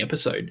scene in the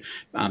episode,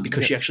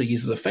 because she actually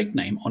uses a fake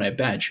name on her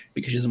badge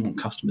because she doesn't want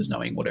customers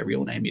knowing what her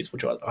real name is,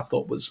 which I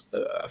thought was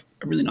a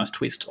really nice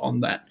twist on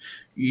that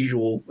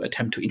usual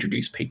attempt to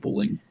introduce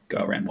people and go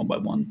around one by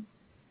one.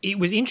 It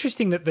was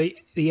interesting that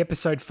the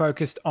episode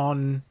focused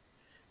on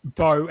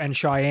Bo and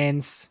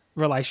Cheyenne's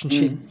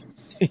relationship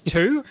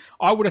too.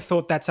 I would have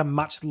thought that's a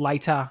much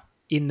later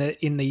in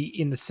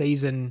the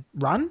season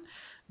run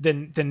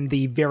than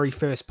the very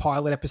first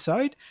pilot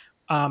episode.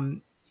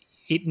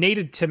 It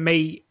needed, to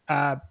me,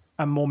 a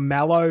more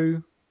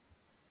mellow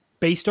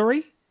B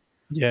story,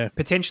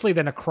 potentially,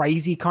 than a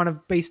crazy kind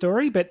of B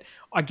story. But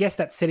I guess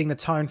that's setting the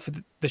tone for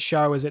the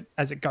show as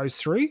it goes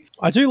through.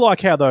 I do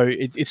like how, though,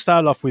 it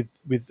started off with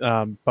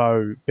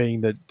Bo being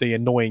the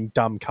annoying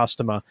dumb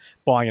customer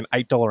buying an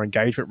 $8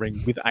 engagement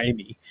ring with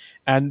Amy,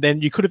 and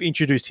then you could have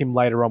introduced him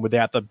later on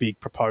without the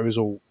big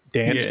proposal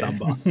dance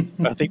number, which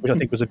I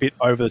think was a bit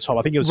over the top.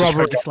 I think it was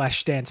robbery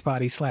 / dance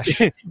party / I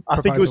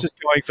think it was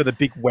just going for the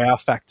big wow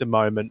factor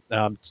moment,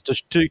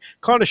 to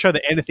kind of show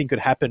that anything could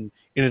happen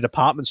in a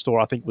department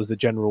store. I think was the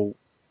general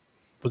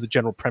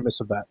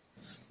premise of that.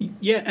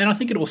 Yeah, and I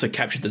think it also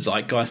captured the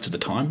zeitgeist at the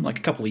time. Like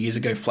a couple of years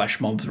ago, flash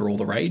mobs were all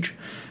the rage,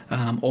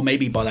 or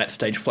maybe by that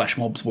stage, flash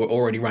mobs were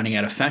already running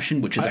out of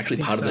fashion, which is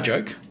actually part of the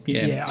joke.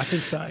 Yeah, I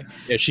think so.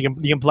 Yeah, you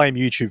can blame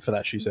YouTube for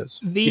that. She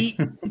says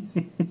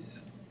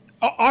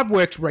I've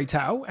worked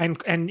retail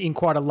and in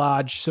quite a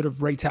large sort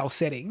of retail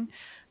setting,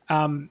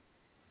 and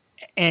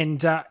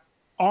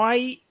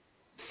I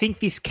think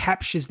this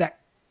captures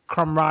that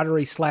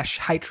camaraderie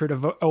 / hatred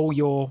of all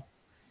your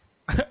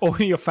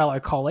fellow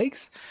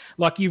colleagues.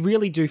 Like, you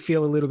really do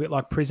feel a little bit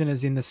like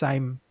prisoners in the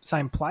same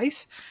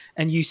place,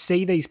 and you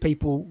see these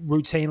people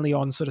routinely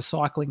on sort of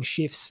cycling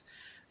shifts,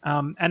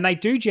 And they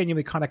do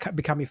genuinely kind of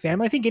become your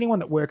family. I think anyone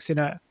that works in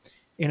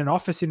an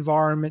office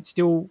environment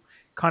still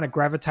kind of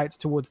gravitates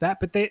towards that,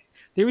 but there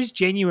is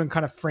genuine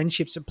kind of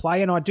friendships at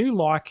play. And I do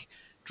like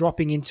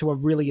dropping into a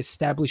really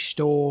established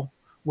store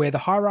where the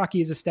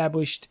hierarchy is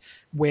established,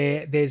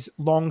 where there's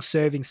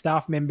long-serving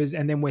staff members,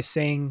 and then we're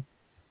seeing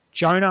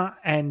Jonah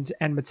and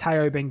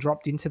Mateo being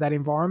dropped into that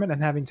environment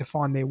and having to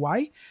find their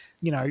way.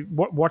 You know,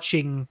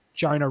 watching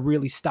Jonah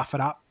really stuff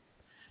it up.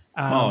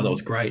 That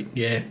was great.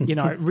 Yeah. You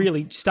know,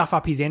 really stuff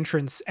up his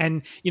entrance,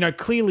 and, you know,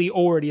 clearly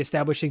already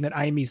establishing that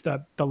Amy's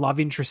the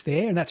love interest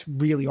there, and that's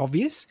really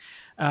obvious.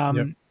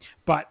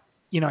 But,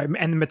 you know,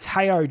 and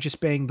Mateo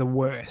just being the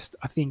worst,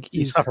 I think,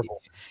 is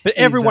insufferable. But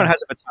everyone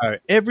has a Mateo.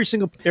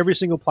 Every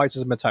single place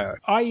is a Mateo.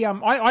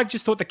 I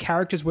just thought the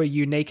characters were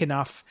unique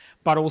enough,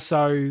 but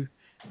also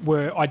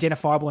were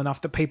identifiable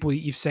enough that people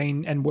you've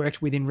seen and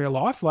worked with in real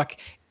life, like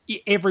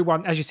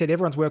everyone, as you said,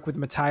 everyone's worked with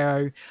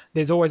Mateo.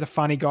 There's always a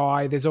funny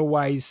guy. There's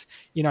always,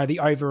 you know, the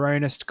over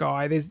earnest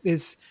guy.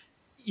 There's,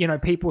 you know,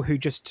 people who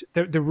just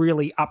the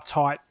really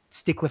uptight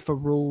stickler for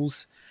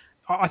rules.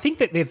 I think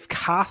that they've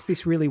cast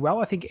this really well.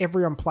 I think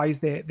everyone plays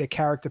their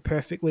character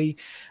perfectly.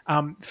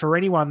 For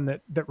anyone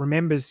that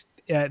remembers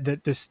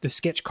the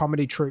sketch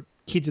comedy troupe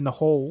Kids in the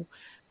Hall,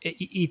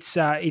 it's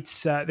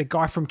the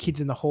guy from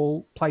Kids in the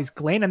Hall plays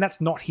Glenn, and that's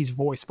not his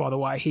voice, by the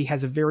way. He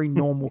has a very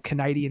normal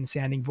Canadian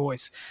sounding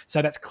voice,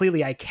 so that's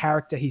clearly a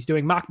character he's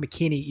doing. Mark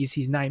McKinney is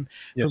his name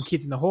from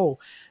Kids in the Hall,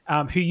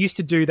 who used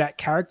to do that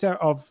character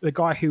of the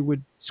guy who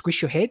would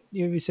squish your head.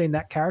 You ever seen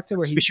that character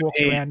where he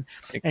walks around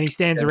and he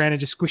stands around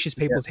and just squishes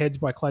people's heads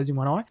by closing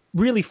one eye?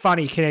 Really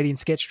funny Canadian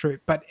sketch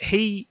troupe, but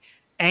he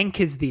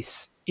anchors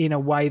this in a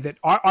way that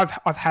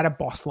I've had a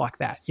boss like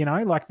that, you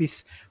know, like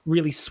this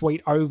really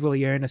sweet,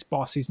 overly earnest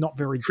boss who's not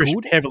very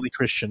good. Heavily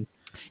Christian.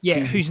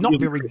 Yeah, who's not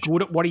very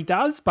good at what he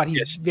does, but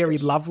he's very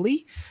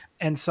lovely.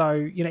 And so,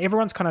 you know,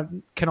 everyone's kind of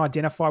can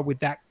identify with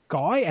that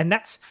guy. And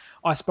that's,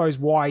 I suppose,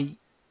 why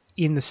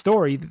in the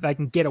story that they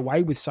can get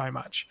away with so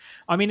much.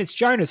 I mean, it's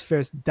Jonah's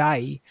first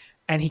day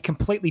and he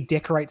completely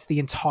decorates the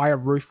entire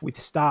roof with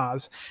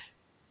stars.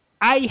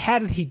 A, how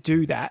did he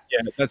do that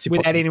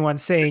without anyone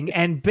seeing?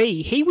 And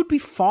B, he would be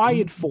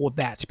fired for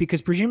that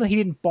because presumably he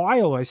didn't buy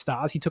all those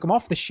stars. He took them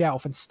off the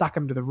shelf and stuck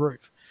them to the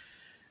roof.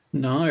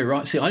 No,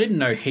 right. See, I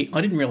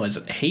didn't realize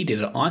that he did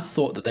it. I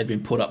thought that they'd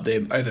been put up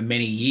there over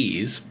many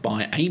years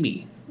by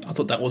Amy. I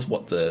thought that was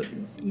what the...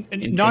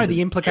 No, the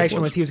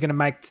implication was he was going to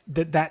make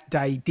that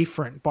day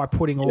different by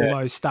putting all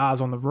those stars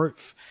on the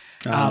roof.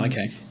 Oh,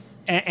 okay.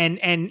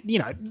 And you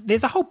know,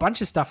 there's a whole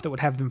bunch of stuff that would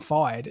have them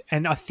fired.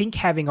 And I think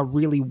having a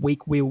really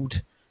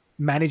weak-willed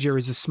manager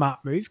is a smart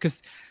move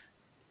because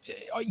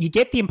you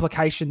get the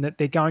implication that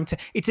they're going to...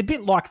 It's a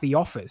bit like The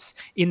Office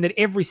in that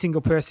every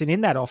single person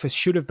in that office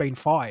should have been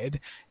fired,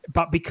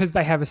 but because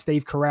they have a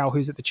Steve Carell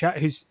who's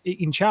who's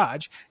in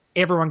charge,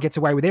 everyone gets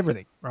away with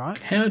everything, right?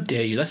 How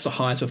dare you? That's the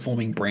highest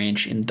performing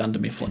branch in Dunder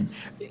Mifflin.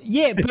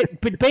 Yeah,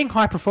 but being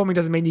high performing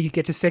doesn't mean you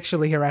get to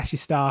sexually harass your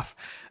staff.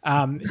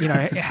 You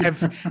know,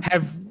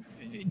 have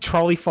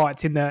trolley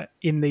fights in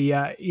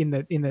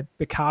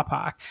the car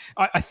park.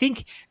 I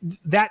think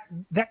that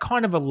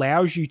kind of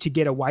allows you to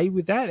get away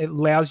with that. It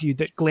allows you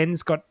that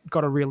Glenn's got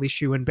a real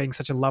issue in being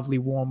such a lovely,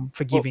 warm,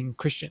 forgiving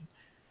Christian.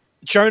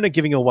 Jonah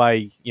giving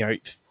away, you know,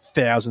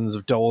 thousands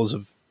of dollars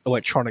of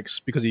electronics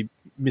because he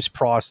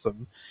mispriced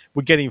them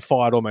would get him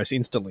fired almost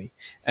instantly,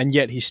 and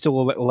yet he's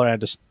still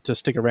allowed to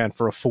stick around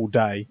for a full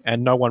day,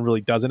 and no one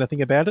really does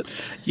anything about it.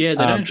 Yeah,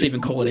 they don't actually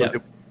even call it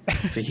out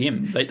for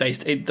him. They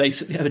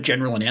have a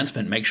general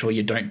announcement: make sure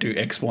you don't do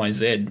X, Y,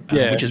 Z,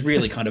 which is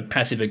really kind of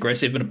passive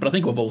aggressive. But I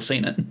think we've all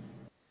seen it.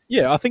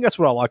 Yeah, I think that's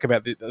what I like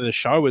about the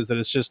show is that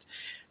it's just.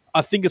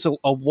 I think it's a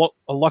lot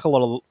like a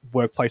lot of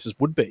workplaces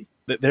would be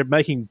that they're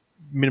making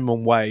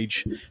minimum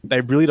wage.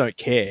 They really don't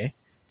care,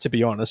 to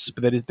be honest,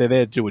 but they're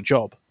there to do a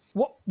job.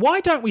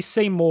 Why don't we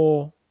see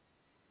more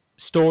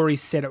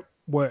stories set at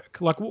work?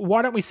 Like,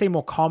 why don't we see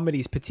more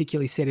comedies,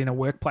 particularly set in a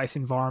workplace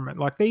environment?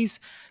 Like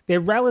they're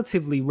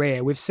relatively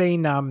rare. We've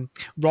seen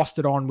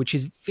Rostered On, which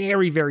is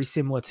very, very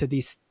similar to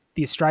the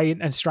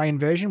Australian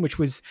version, which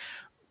was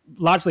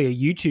largely a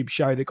YouTube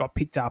show that got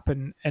picked up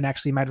and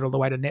actually made it all the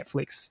way to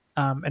Netflix.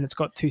 And it's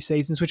got 2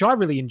 seasons, which I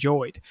really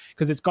enjoyed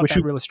because it's got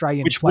that real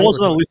Australian which flavour. Which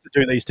wasn't on a list to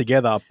do these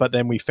together, but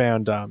then we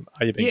found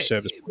AUB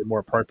service more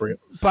appropriate.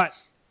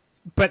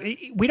 But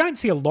we don't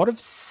see a lot of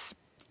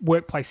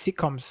workplace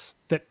sitcoms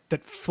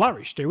that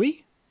flourish, do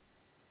we?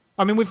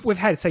 I mean, we've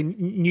had, say,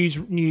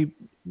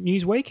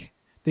 Newsweek,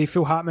 the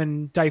Phil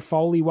Hartman, Dave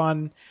Foley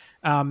one.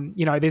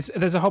 You know, there's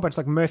a whole bunch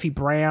like Murphy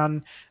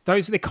Brown.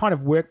 They're kind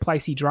of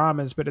workplacey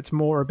dramas, but it's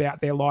more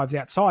about their lives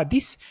outside.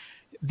 These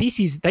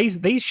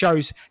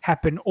shows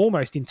happen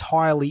almost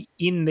entirely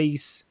in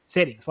these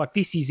settings. Like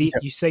this is it.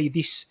 Yep. You see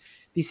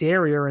this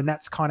area, and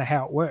that's kind of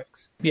how it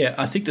works. Yeah,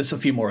 I think there's a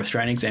few more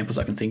Australian examples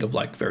I can think of,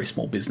 like Very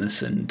Small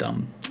Business and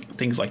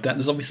things like that.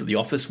 There's obviously The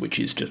Office, which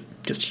is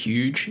just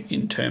huge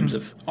in terms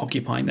of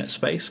occupying that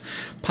space.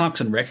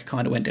 Parks and Rec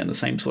kind of went down the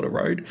same sort of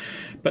road,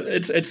 but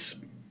it's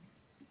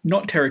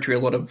not territory a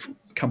lot of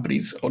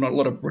companies or not a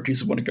lot of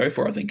producers want to go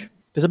for, I think.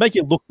 Does it make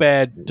you look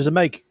bad? Does it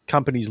make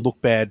companies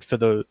look bad for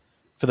the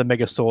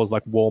mega stores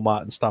like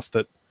Walmart and stuff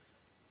that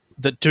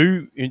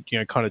do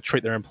kind of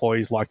treat their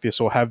employees like this,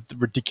 or have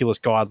ridiculous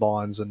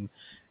guidelines and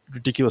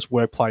ridiculous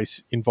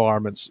workplace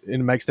environments, and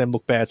it makes them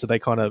look bad, so they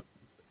kind of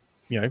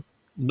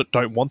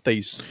don't want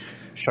these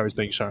shows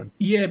being shown?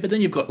 Yeah, but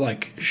then you've got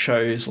like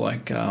shows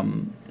like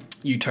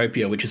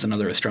Utopia, which is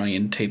another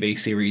Australian TV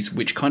series,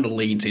 which kind of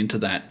leans into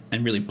that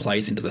and really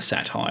plays into the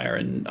satire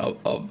and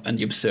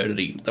the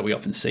absurdity that we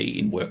often see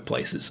in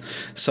workplaces.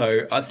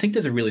 So I think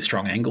there's a really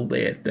strong angle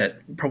there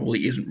that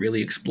probably isn't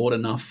really explored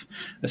enough,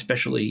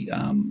 especially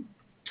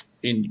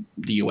in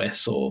the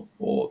US or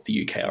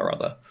the UK or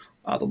other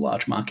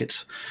large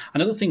markets.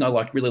 Another thing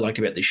I really liked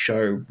about this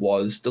show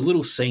was the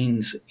little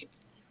scenes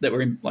that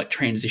were in like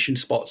transition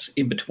spots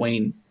in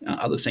between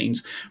other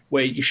scenes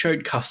where you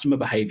showed customer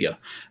behavior,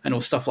 and it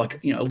was stuff like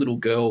a little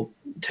girl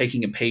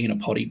taking a pee in a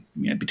potty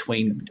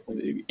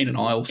in an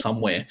aisle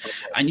somewhere,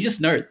 and you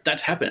just know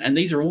that's happened. And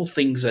these are all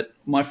things that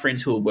my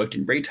friends who have worked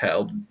in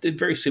retail, they're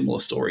very similar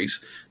stories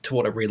to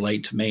what have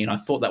relayed to me, and I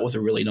thought that was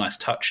a really nice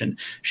touch. And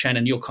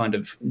Shannon, you're kind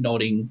of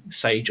nodding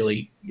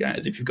sagely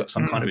as if you've got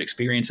some kind of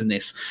experience in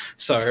this.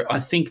 So I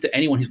think that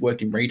anyone who's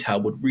worked in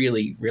retail would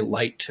really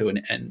relate to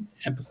and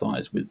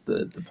empathise with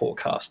the poor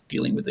cast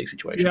dealing with these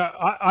situations. Yeah,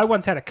 I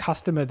once had a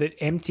customer that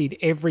emptied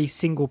every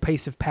single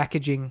piece of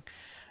packaging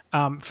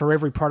for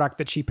every product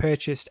that she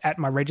purchased at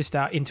my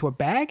register into a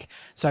bag.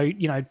 So,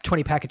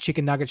 20 pack of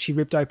chicken nuggets, she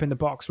ripped open the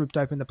box, ripped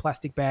open the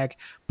plastic bag,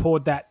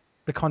 poured the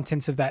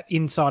contents of that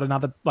inside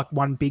another, like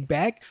one big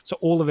bag. So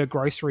all of her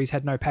groceries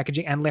had no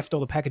packaging, and left all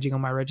the packaging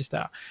on my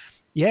register.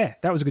 Yeah,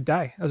 that was a good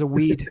day. That was a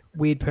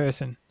weird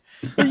person.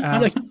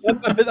 That's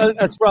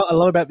what I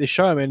love about this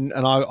show. I mean,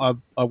 and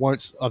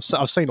I've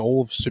seen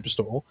all of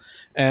Superstore,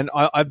 and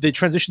the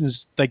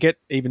transitions, they get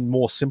even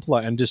more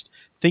simpler, and just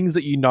things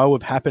that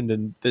have happened,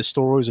 and their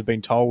stories have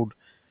been told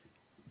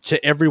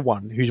to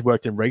everyone who's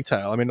worked in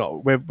retail. I mean,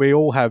 we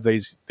all have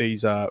these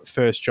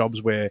first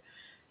jobs where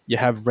you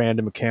have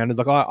random encounters.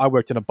 Like I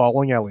worked in a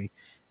bowling alley,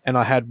 and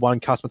I had one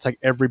customer take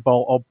every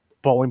bowling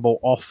ball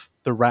off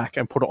the rack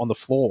and put it on the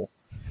floor,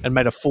 and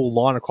made a full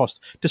line across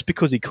just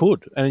because he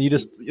could, and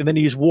then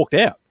he just walked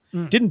out.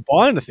 Didn't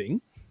buy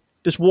anything,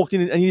 just walked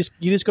in, and you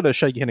just got to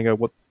shake your hand and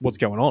go, what's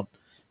going on?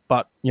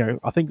 But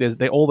I think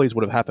all these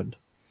would have happened.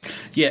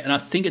 Yeah, and I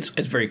think it's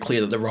very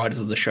clear that the writers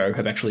of the show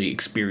have actually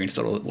experienced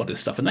a lot of this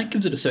stuff, and that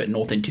gives it a certain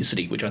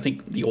authenticity, which I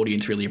think the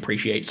audience really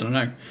appreciates. And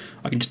I know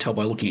I can just tell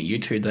by looking at you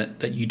two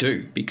that you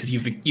do, because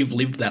you've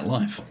lived that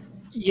life.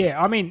 Yeah,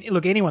 I mean,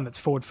 look, anyone that's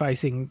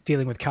forward-facing,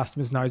 dealing with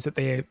customers, knows that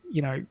they're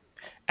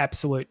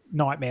absolute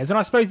nightmares. And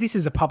I suppose this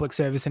is a public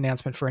service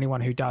announcement for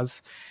anyone who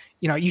does.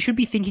 You should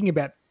be thinking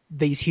about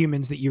these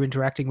humans that you're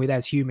interacting with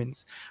as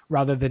humans,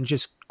 rather than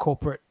just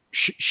corporate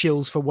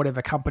shills for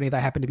whatever company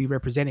they happen to be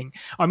representing.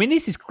 I mean,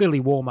 this is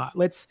clearly Walmart.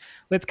 Let's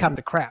cut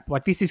the crap.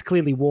 Like, this is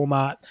clearly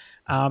Walmart,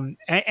 and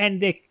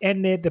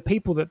they're the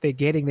people that they're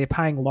getting. They're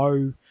paying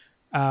low.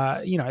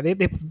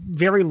 They're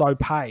very low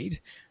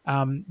paid.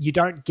 You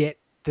don't get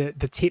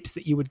the tips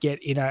that you would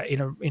get in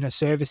a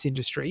service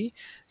industry.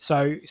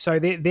 So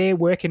they're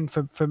working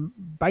for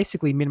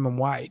basically minimum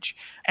wage,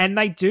 and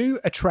they do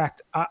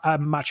attract a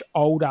much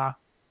older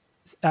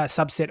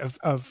subset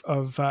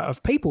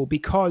of people,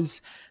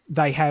 because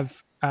they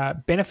have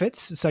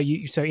benefits. So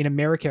in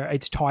America,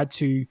 it's tied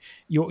to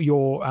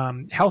your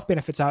health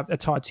benefits are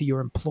tied to your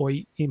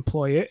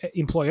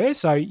employer.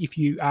 So if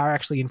you are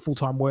actually in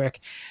full-time work,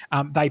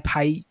 they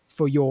pay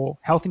for your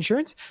health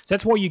insurance. So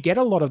that's why you get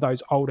a lot of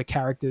those older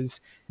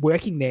characters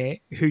working there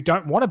who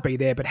don't want to be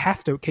there but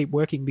have to keep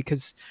working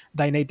because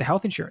they need the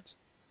health insurance.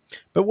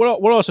 But what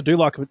I also do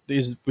like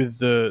is with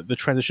the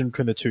transition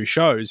between the two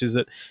shows is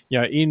that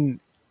in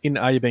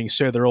Are You Being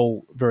Served, they're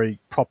all very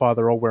proper.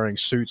 They're all wearing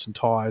suits and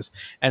ties,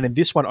 and in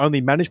this one,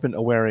 only management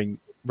are wearing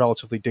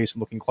relatively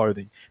decent looking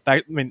clothing.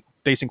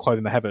 Decent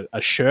clothing. They have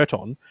a shirt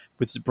on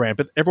with the brand,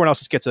 but everyone else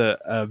just gets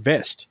a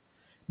vest,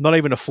 not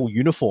even a full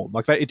uniform.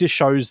 Like it just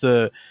shows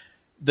the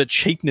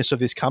cheapness of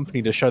this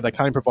company to show they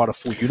can't provide a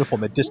full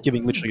uniform. They're just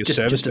giving literally a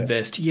service. Just a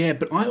vest. Yeah,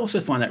 but I also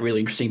find that really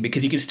interesting,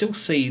 because you can still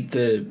see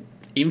the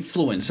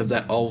influence of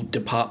that old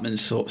department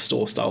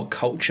store style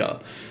culture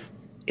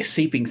is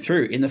seeping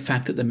through in the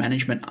fact that the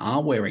management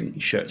are wearing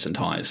shirts and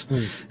ties.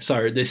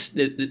 So there's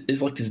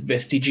like this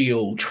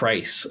vestigial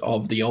trace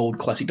of the old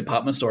classic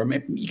department store. I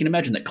mean, you can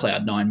imagine that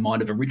Cloud9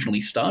 might have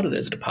originally started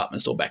as a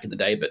department store back in the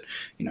day, but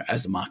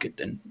as the market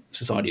and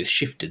society has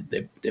shifted,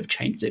 they've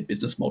changed their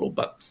business model.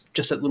 But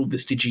just that little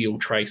vestigial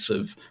trace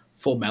of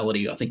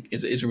formality, I think,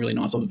 is a really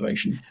nice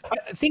observation.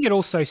 I think it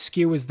also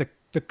skewers the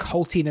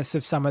cultiness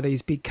of some of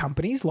these big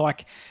companies.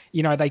 Like,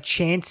 they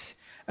chant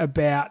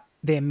about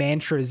their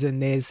mantras,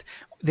 and there's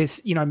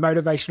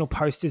motivational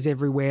posters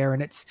everywhere.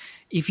 And it's,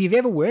 if you've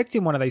ever worked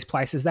in one of these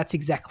places, that's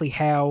exactly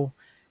how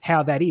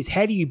that is.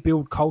 How do you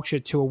build culture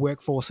to a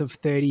workforce of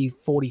 30,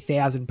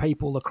 40,000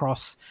 people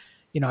across,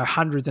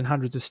 hundreds and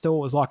hundreds of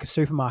stores, like a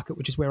supermarket,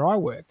 which is where I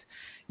worked,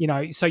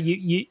 so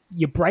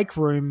your break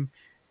room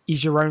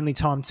is your only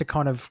time to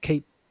kind of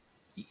keep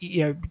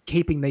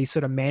keeping these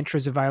sort of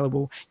mantras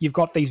available. You've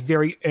got these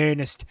very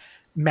earnest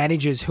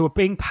managers who are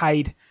being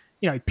paid,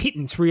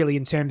 pittance really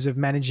in terms of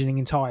managing an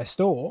entire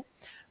store.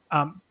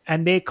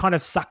 And they're kind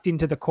of sucked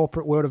into the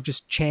corporate world of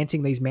just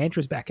chanting these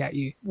mantras back at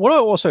you. What I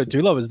also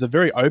do love is the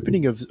very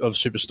opening of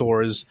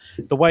Superstore is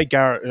the way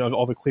Garrett,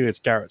 obviously it's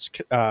Garrett's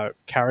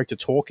character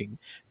talking,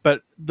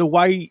 but the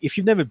way, if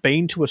you've never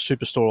been to a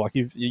Superstore, like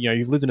you've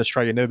lived in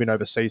Australia, never been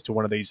overseas to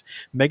one of these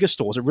mega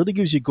stores, it really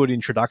gives you a good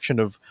introduction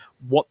of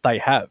what they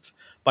have.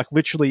 Like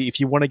literally, if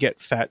you want to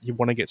get fat, you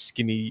want to get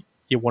skinny,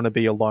 you want to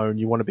be alone,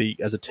 you want to be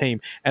as a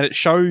team, and it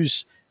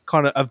shows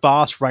kind of a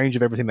vast range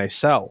of everything they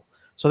sell.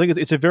 So I think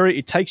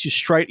it takes you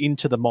straight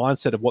into the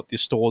mindset of what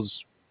these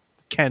stores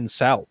can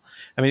sell.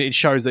 I mean, it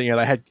shows that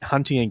they had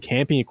hunting and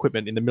camping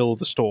equipment in the middle of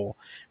the store,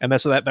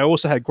 and so that they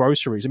also had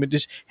groceries. I mean,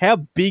 just how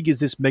big is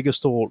this mega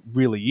store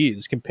really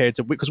is compared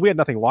to, because we had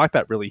nothing like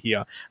that really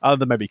here, other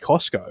than maybe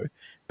Costco.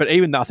 But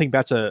even I think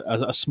that's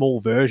a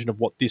small version of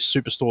what this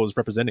superstore is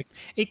representing.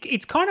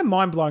 It's kind of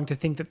mind blowing to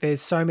think that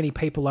there's so many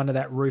people under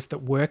that roof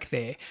that work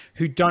there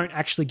who don't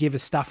actually give a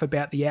stuff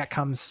about the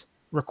outcomes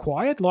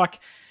required.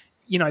 Like,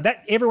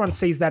 that everyone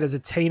sees that as a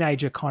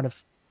teenager kind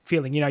of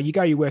feeling.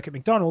 You work at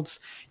McDonald's,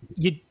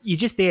 you're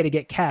just there to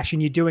get cash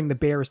and you're doing the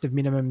barest of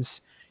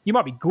minimums. You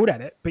might be good at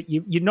it, but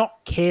you're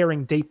not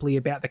caring deeply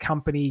about the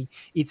company,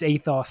 its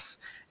ethos,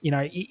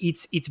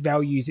 its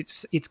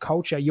values, its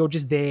culture. You're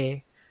just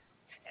there.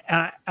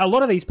 A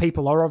lot of these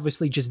people are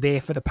obviously just there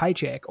for the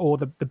paycheck or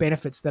the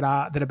benefits that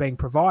are being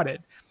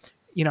provided.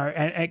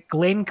 And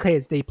Glenn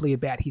cares deeply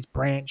about his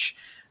branch.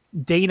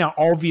 Dina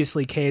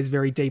obviously cares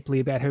very deeply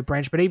about her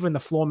branch, but even the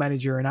floor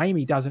manager and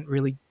Amy doesn't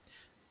really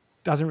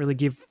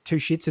give two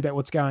shits about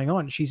what's going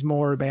on. She's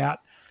more about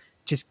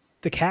just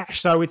the cash.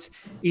 So it's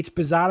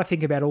bizarre to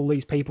think about all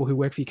these people who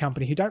work for your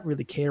company who don't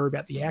really care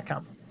about the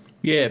outcome.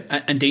 Yeah,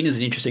 and Dina's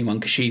an interesting one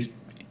because she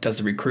does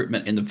the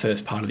recruitment in the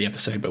first part of the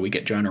episode where we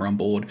get Jonah on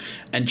board,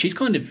 and she's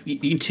kind of,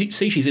 you can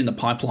see she's in the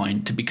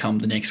pipeline to become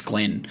the next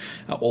Glenn,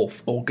 or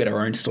get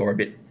her own store a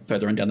bit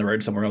further on down the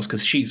road somewhere else,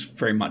 because she's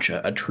very much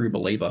a true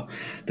believer.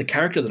 The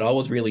character that I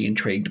was really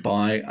intrigued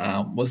by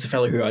was the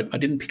fellow who I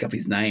didn't pick up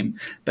his name,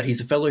 but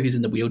he's a fellow who's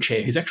in the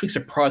wheelchair who's actually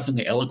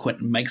surprisingly eloquent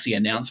and makes the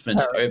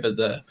announcements over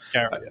the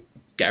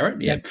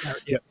Garrett. Yeah.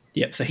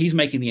 Yeah, so he's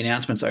making the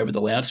announcements over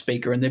the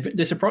loudspeaker, and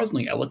they're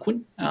surprisingly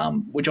eloquent,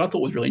 which I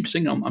thought was really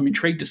interesting. I'm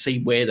intrigued to see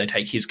where they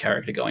take his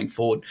character going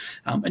forward.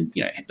 And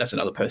that's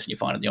another person you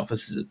find in the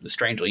office, is a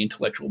strangely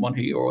intellectual one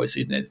who you're always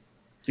sitting there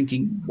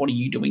thinking, what are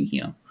you doing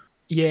here?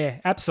 Yeah,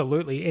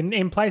 absolutely.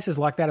 In places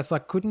like that, it's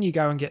like, couldn't you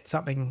go and get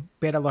something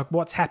better? Like,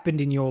 what's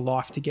happened in your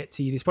life to get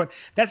to this point?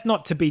 That's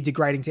not to be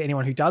degrading to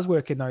anyone who does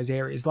work in those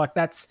areas. Like,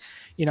 that's,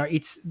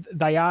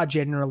 they are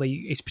generally,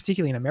 it's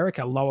particularly in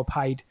America, lower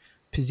paid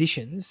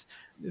positions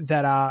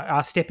that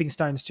are stepping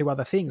stones to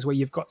other things, where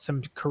you've got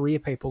some career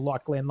people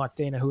like Glenn, like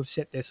Dina, who have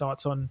set their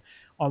sights on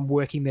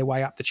working their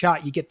way up the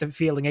chart. You get the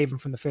feeling, even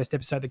from the first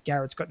episode, that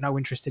Garrett's got no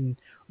interest in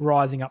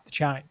rising up the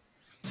chain.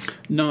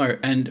 No,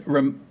 and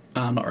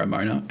not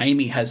Ramona.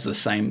 Amy has the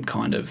same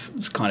kind of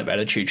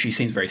attitude. She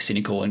seems very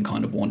cynical and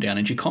kind of worn down,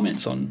 and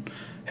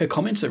her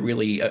comments are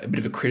really a bit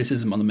of a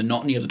criticism on the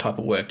monotony of the type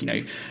of work.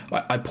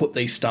 I put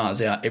these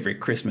stars out every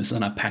Christmas,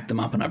 and then I pack them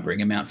up and I bring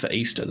them out for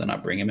Easter, then I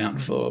bring them out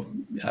for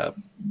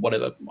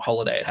whatever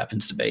holiday it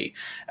happens to be.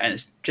 And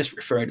it's just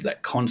referring to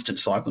that constant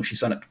cycle.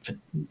 She's done it for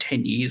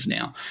 10 years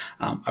now.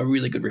 A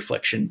really good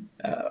reflection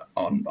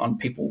on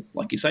people,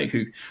 like you say,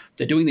 who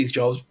they're doing these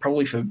jobs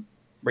probably for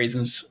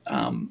reasons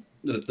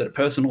that are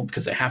personal,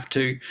 because they have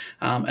to,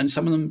 and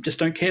some of them just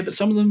don't care, but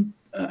some of them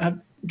have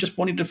just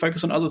wanted to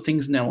focus on other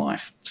things in their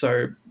life.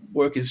 So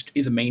work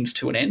is a means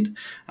to an end,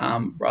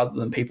 rather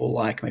than people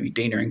like maybe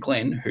Dina and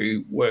Glenn,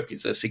 who work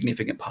is a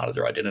significant part of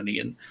their identity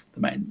and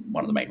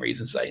one of the main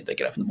reasons they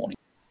get up in the morning.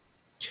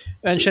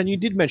 And Shan, you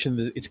did mention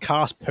that it's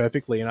cast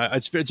perfectly, and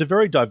it's a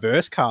very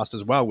diverse cast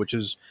as well, which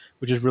is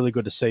really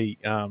good to see.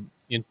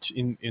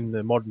 In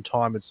the modern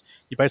time,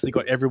 you basically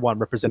got everyone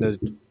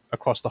represented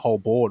across the whole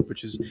board,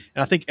 and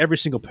I think every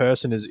single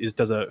person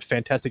does a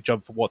fantastic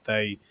job for what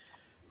they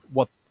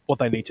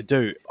need to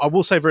do. I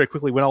will say very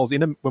quickly, when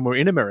we were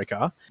in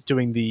America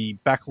doing the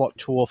backlot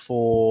tour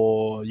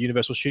for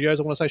Universal Studios,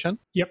 I want to say, Shan.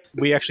 Yep.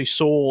 We actually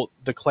saw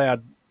the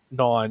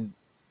Cloud9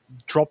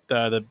 drop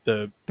the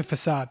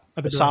facade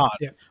of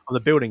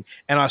the building,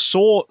 and I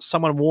saw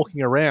someone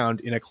walking around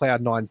in a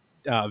Cloud9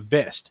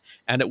 vest,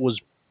 and it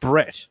was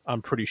Brett,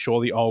 I'm pretty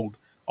sure, the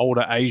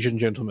older Asian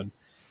gentleman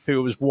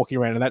who was walking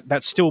around, and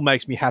that still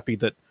makes me happy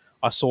that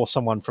I saw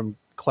someone from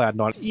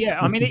Cloud9. Yeah,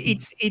 I mean,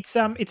 it's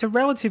a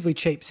relatively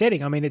cheap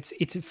setting. I mean, it's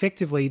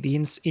effectively the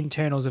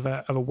internals of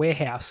a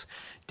warehouse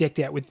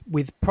decked out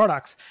with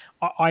products.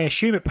 I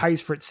assume it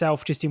pays for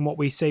itself just in what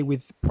we see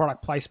with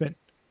product placement,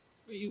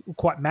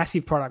 quite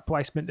massive product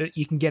placement that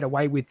you can get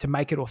away with to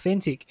make it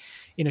authentic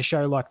in a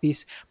show like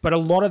this. But a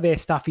lot of their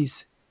stuff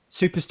is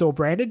Superstore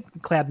branded,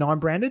 Cloud9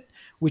 branded,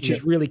 which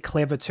is really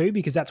clever too,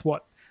 because that's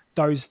what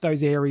those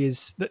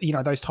areas,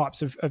 those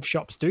types of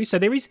shops do. So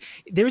there is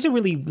a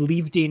really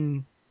lived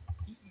in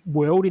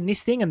world in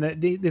this thing, and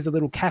there's a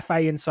little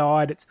cafe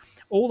inside. It's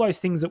all those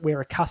things that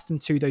we're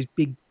accustomed to, those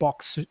big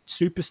box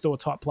superstore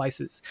type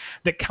places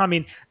that come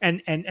in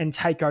and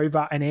take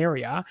over an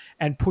area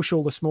and push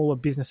all the smaller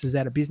businesses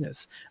out of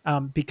business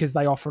because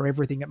they offer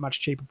everything at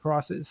much cheaper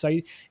prices. So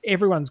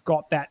everyone's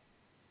got that,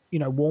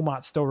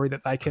 Walmart story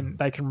that they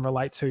can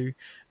relate to,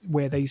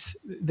 where these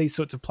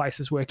sorts of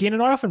places work in.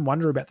 And I often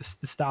wonder about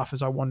the staff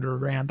as I wander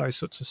around those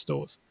sorts of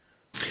stores.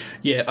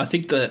 Yeah, I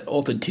think the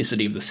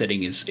authenticity of the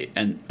setting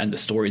and the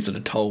stories that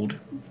are told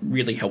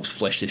really helps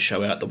flesh this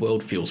show out. The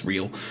world feels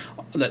real.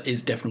 That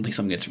is definitely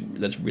something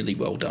that's really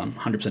well done.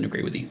 100%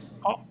 agree with you.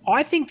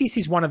 I think this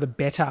is one of the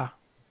better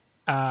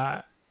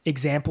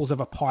examples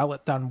of a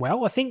pilot done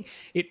well. I think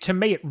to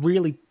me, it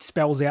really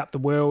spells out the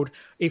world.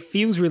 It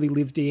feels really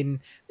lived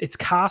in. It's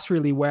cast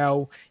really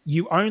well.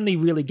 You only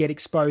really get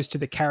exposed to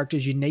the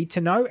characters you need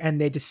to know, and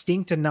they're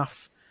distinct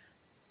enough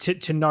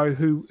to know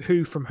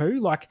who from who.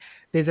 Like,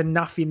 there's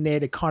enough in there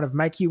to kind of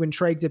make you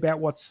intrigued about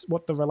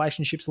what the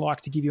relationship's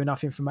like, to give you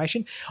enough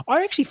information.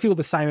 I actually feel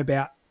the same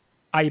about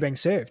Are You Being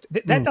Served?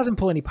 That doesn't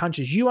pull any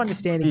punches. You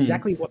understand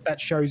exactly what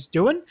that show's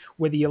doing,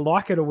 whether you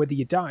like it or whether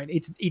you don't.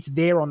 It's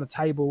there on the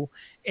table.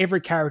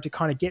 Every character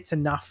kind of gets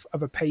enough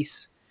of a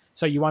piece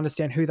so you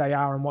understand who they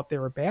are and what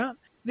they're about.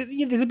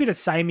 There's a bit of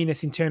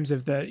sameness in terms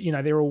of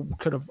they're all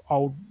kind of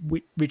old,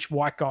 rich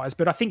white guys,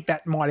 but I think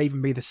that might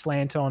even be the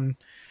slant on,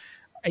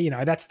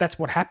 that's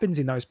what happens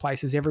in those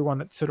places. Everyone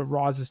that sort of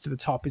rises to the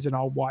top is an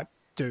old white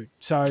dude.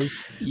 So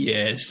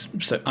yes,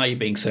 so Are You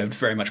Being Served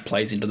very much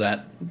plays into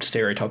that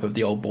stereotype of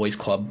the old boys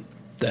club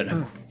that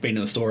have been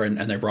in the store and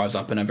they rise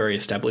up and are very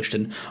established.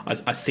 And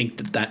I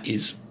think that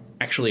is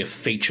actually a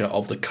feature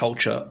of the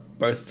culture,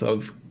 both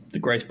of the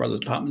Grace Brothers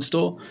department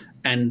store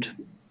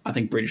and I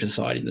think British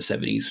society in the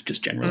 70s,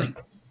 just generally.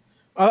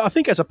 I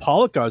think as a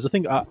pilot goes, I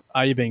think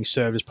Are You Being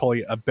Served is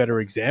probably a better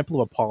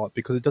example of a pilot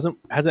because it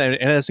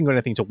hasn't got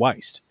anything to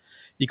waste.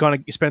 You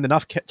spend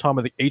enough time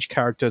with each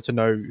character to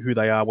know who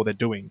they are, what they're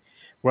doing.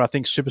 Where I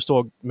think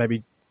Superstore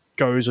maybe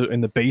goes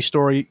in the B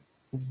story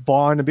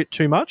vine a bit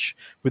too much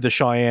with the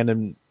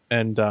Cheyenne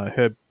and Herb, I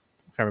can't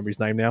remember his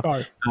name now.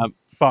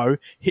 Bo,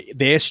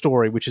 their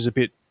story, which is a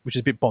bit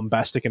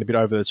bombastic and a bit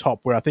over the top,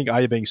 where I think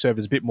Are You Being Served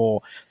is a bit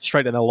more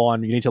straight down the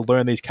line. You need to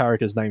learn these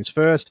characters' names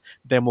first,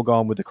 then we'll go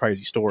on with the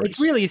crazy stories. It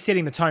really is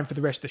setting the tone for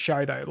the rest of the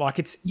show, though.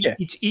 Like,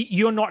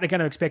 you're not going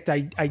to expect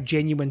a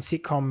genuine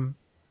sitcom,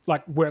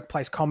 like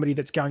workplace comedy,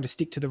 that's going to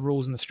stick to the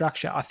rules and the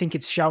structure. I think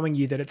it's showing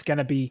you that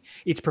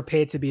it's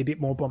prepared to be a bit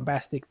more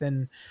bombastic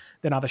than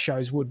other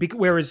shows would.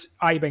 Whereas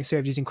Are You Being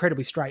Served is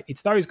incredibly straight.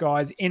 It's those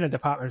guys in a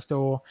department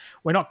store.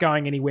 We're not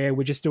going anywhere.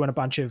 We're just doing a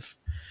bunch of,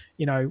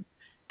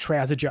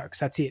 trouser jokes.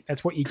 That's it.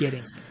 That's what you're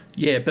getting.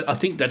 Yeah, but I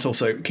think that's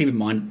also, keep in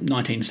mind,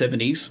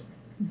 1970s,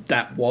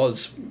 that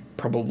was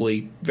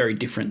probably very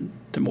different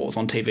than what was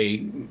on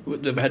TV.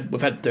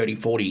 We've had 30,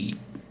 40,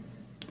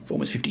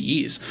 almost 50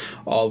 years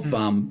of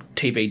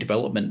TV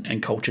development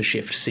and culture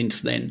shift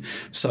since then.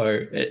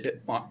 So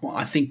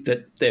I think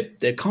that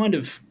they've got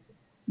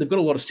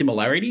a lot of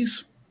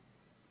similarities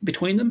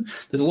between them.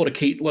 There's a lot of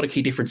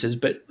key differences,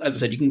 but as I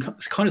said, you can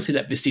kind of see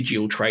that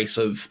vestigial trace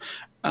of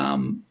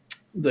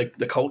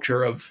the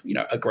culture of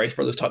a Grace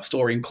Brothers type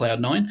story in Cloud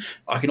 9.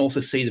 I can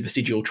also see the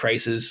vestigial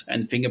traces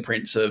and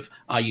fingerprints of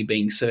Are You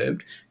Being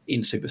Served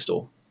in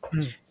Superstore.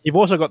 You've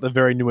also got the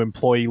very new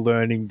employee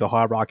learning the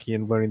hierarchy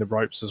and learning the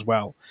ropes as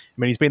well. I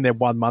mean, he's been there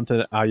 1 month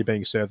at Are You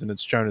Being Served, and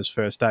it's Jonah's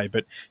first day,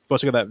 but you've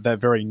also got that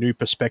very new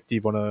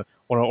perspective on an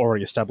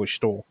already established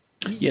store.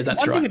 Yeah,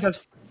 that's right. One thing that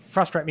does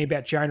frustrate me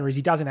about Jonah is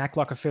he doesn't act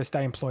like a first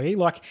day employee.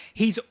 Like,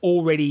 he's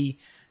already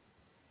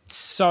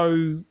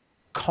so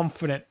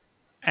confident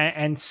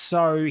and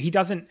so he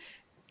doesn't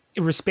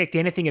respect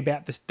anything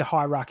about the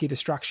hierarchy, the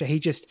structure. He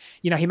just,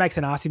 he makes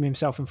an ass of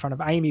himself in front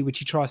of Amy, which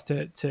he tries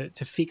to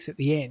fix at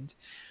the end.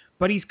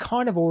 But he's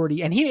kind of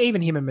already, and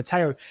even him and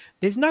Mateo,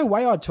 there's no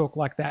way I'd talk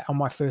like that on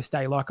my first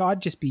day. Like,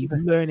 I'd just be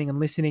learning and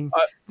listening.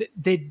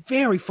 They're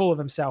very full of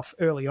themselves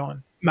early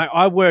on. Mate,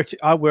 I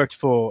worked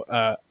for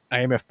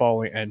AMF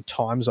Bowling and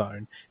Time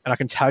Zone, and I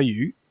can tell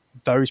you,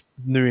 those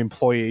new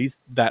employees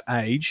that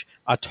age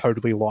are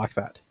totally like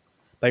that.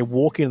 They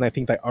walk in and they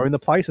think they own the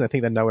place and they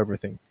think they know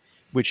everything,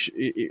 which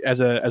as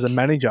a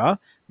manager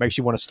makes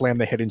you want to slam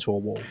their head into a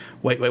wall.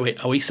 Wait.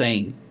 Are we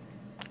saying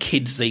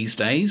kids these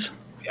days?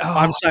 Oh,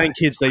 I'm saying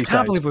kids these days. I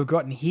can't believe we've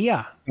gotten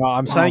here. No,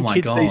 I'm saying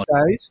kids these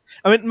days.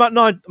 I mean,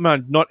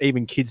 not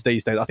even kids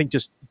these days. I think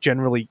just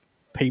generally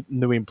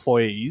new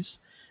employees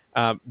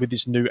with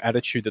this new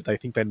attitude that they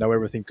think they know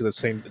everything because they've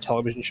seen the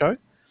television show.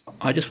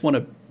 I just want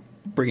to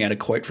bring out a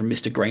quote from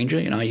Mr. Granger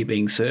in Are You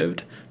Being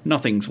Served?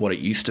 Nothing's what it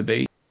used to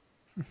be.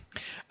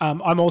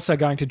 I'm also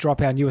going to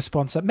drop our newest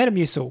sponsor,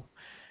 Metamucil.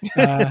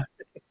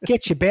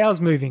 Get your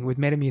bowels moving with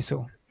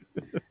Metamucil.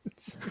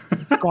 It's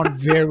gone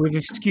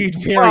we've skewed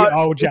very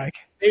old, Jake.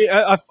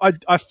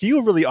 I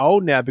feel really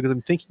old now because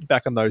I'm thinking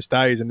back on those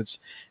days, and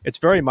it's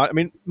very much. I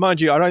mean,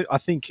 mind you, I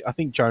think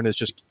Jonah's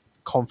just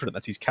confident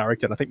that's his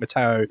character, and I think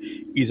Mateo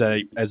is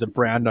as a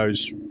brown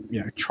nose,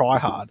 try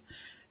hard.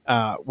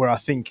 Where I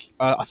think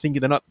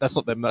they're not. That's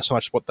not them so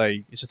much what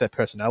they. It's just their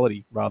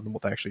personality rather than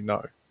what they actually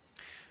know.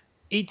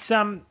 It's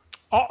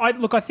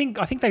I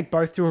think they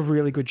both do a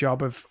really good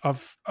job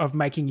of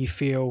making you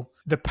feel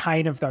the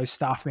pain of those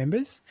staff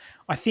members.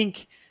 I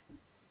think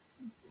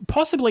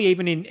possibly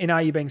even in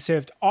Are You Being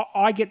Served,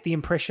 I get the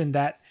impression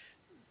that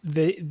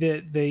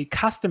the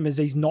customers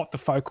is not the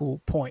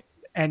focal point.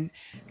 And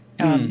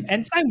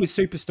same with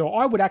Superstore.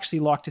 I would actually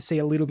like to see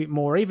a little bit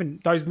more, even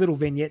those little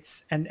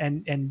vignettes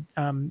and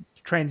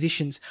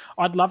transitions.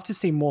 I'd love to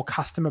see more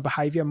customer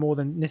behavior more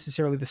than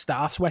necessarily the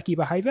staff's wacky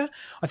behavior.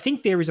 I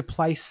think there is a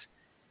place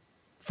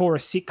for a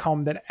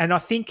sitcom that, and I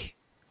think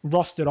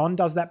Rostered On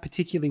does that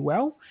particularly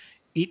well.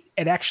 It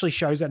actually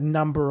shows a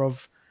number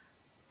of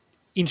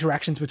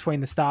interactions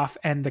between the staff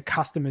and the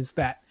customers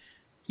that,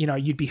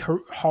 you'd be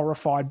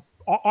horrified.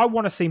 I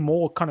want to see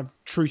more kind of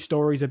true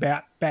stories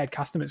about bad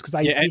customers because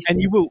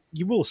and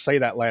you will see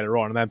that later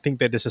on. And I think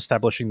they're just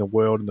establishing the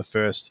world in the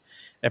first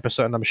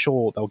episode, and I'm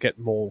sure they'll get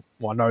more.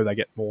 Well, I know they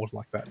get more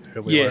like that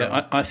earlier.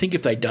 Yeah, I think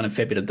if they'd done a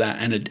fair bit of that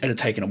and it had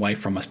taken away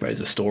from, I suppose,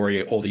 the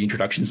story or the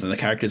introductions and the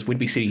characters, we'd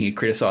be sitting here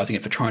criticising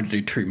it for trying to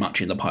do too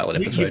much in the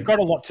pilot episode. You've got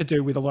a lot to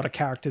do with a lot of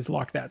characters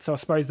like that, so I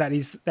suppose that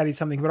is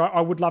something. But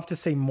I would love to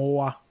see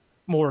more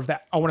of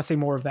that. I want to see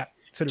more of that.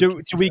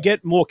 Do we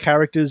get more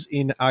characters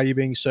in Are You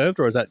Being Served,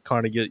 or is that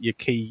kind of your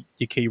key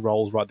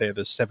roles right there?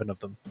 There's 7 of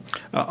them.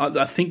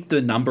 I think the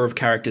number of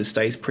characters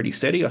stays pretty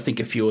steady. I think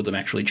a few of them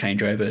actually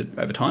change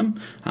over time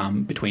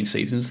between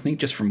seasons. I think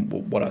just from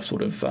what I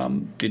sort of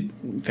found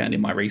in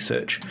my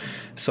research.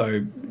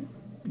 So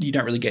you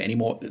don't really get any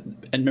more.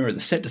 And remember, the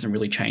set doesn't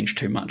really change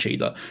too much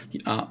either.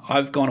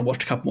 I've gone and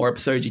watched a couple more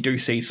episodes. You do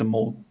see some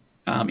more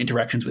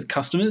interactions with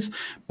customers,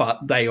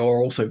 but they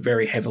are also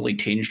very heavily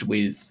tinged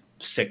with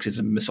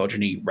sexism,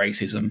 misogyny,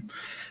 racism,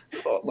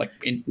 like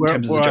in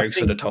terms of the jokes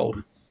that are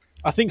told.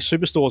 I think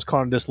Superstore is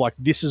kind of just like,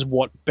 this is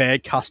what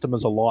bad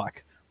customers are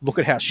like. Look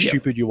at how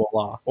stupid you all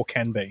are, or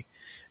can be.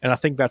 And I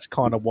think that's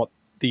kind of what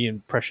the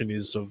impression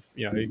is of,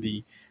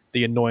 the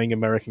annoying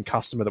American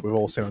customer that we've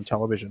all seen on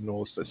television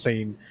or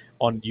seen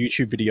on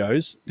YouTube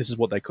videos. This is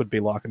what they could be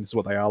like, and this is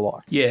what they are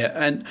like. Yeah,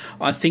 and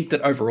I think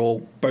that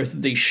overall, both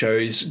of these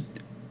shows,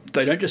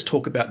 they don't just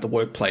talk about the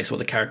workplace or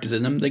the characters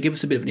in them. They give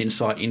us a bit of an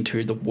insight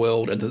into the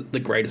world and the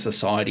greater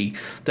society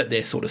that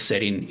they're sort of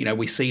set in.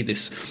 We see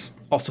this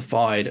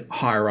ossified,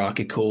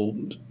 hierarchical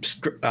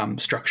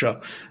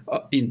structure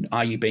in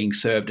Are You Being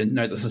Served, and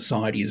know that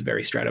society is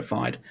very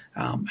stratified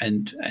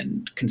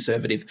and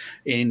conservative.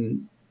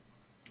 In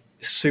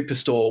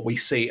Superstore, we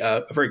see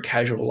a very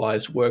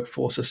casualized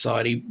workforce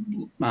society,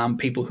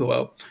 people who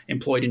are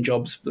employed in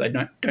jobs but they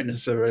don't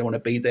necessarily want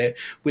to be there,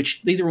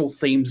 which these are all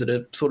themes that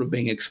are sort of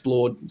being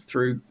explored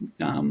through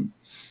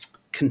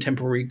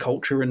contemporary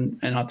culture and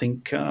I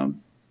think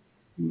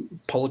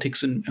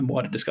politics and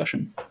wider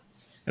discussion.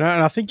 And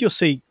I think you'll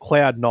see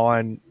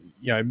Cloud9,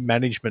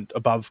 management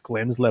above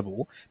Glenn's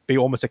level be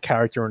almost a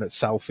character in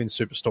itself in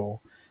Superstore.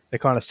 They're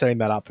kind of setting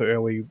that up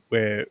early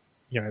where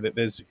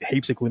there's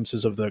heaps of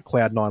glimpses of the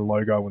Cloud9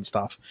 logo and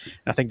stuff.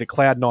 And I think the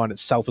Cloud9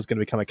 itself is going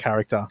to become a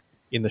character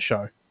in the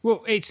show.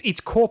 Well, it's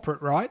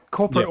corporate, right?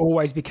 Corporate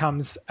always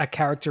becomes a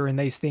character in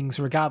these things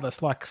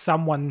regardless. Like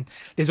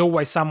there's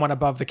always someone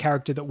above the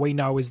character that we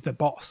know is the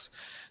boss.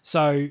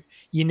 So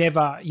you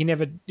never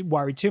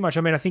worry too much.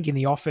 I mean, I think in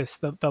The Office,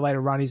 the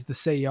later run is the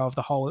CEO of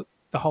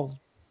the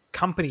whole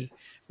company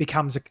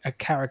becomes a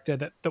character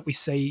that we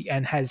see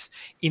and has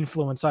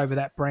influence over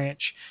that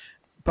branch.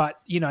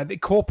 But, the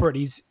corporate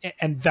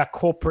and the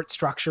corporate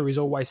structure is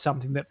always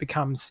something that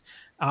becomes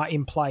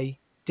in play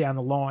down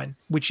the line,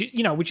 which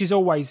is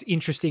always an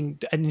interesting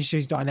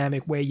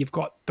dynamic where you've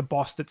got the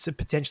boss that's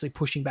potentially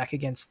pushing back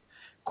against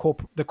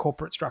the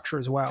corporate structure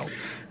as well.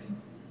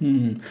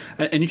 An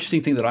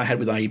interesting thing that I had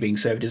with Are You Being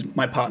Served is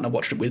my partner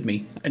watched it with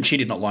me and she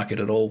did not like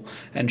it at all.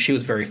 And she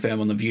was very firm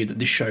on the view that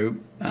this show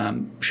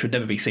should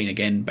never be seen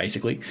again,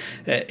 basically.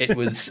 It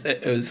was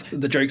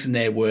the jokes in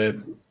there were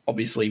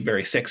obviously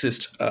very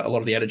sexist. A lot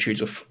of the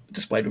attitudes were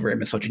displayed were very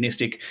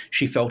misogynistic.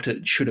 She felt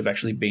it should have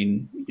actually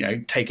been,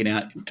 taken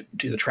out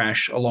to the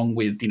trash along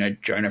with,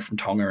 Jonah from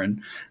Tonga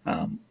and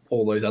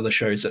all those other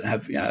shows that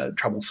have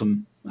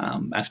troublesome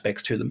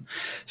aspects to them.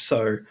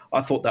 So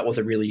I thought that was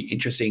a really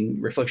interesting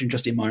reflection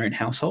just in my own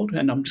household,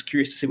 and I'm just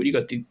curious to see what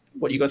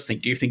you guys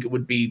think. Do you think it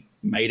would be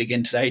made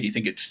again today? Do you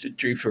think it's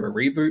due for a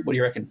reboot? What do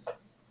you reckon?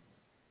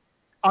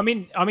 I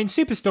mean,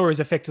 Superstore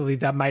is effectively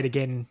they're made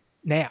again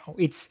now.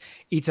 It's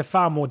a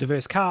far more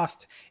diverse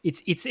cast.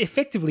 It's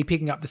effectively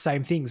picking up the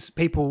same things.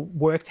 People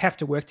have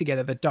to work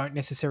together that don't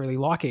necessarily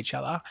like each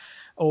other,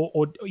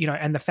 or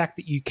and the fact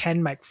that you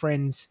can make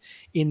friends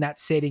in that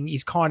setting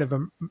is kind of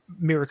a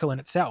miracle in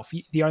itself.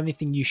 The only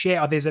thing you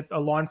share, there's a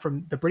line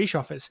from The British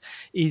Office,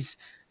 is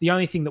the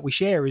only thing that we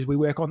share is we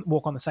walk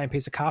on the same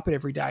piece of carpet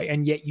every day,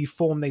 and yet you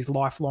form these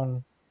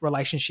lifelong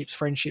relationships,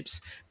 friendships,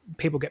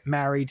 people get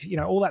married,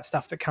 all that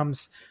stuff that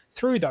comes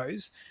through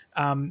those.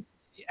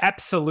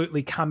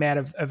 Absolutely come out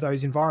of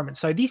those environments.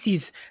 So this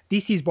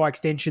is by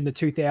extension the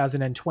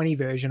 2020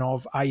 version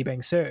of Are You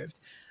Being Served?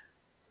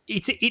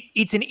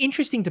 it's an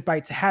interesting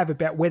debate to have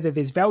about whether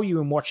there's value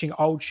in watching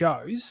old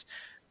shows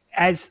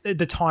as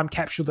the time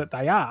capsule that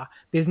they are.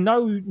 There's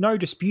no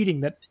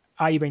disputing that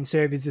Are You Being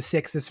Served is a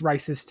sexist,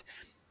 racist,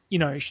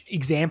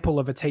 example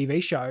of a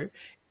TV show.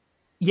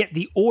 Yet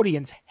the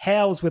audience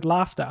howls with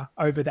laughter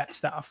over that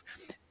stuff.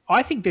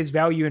 I think there's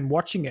value in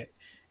watching it,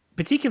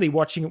 particularly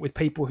watching it with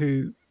people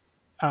who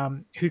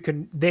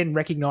can then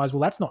recognize,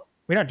 well,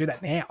 we don't do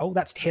that now.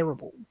 That's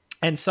terrible.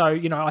 And so,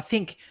 I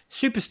think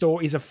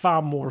Superstore is a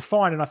far more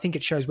refined, and I think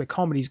it shows where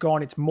comedy's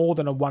gone. It's more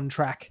than a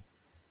one-track.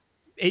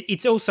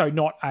 It's also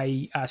not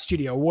a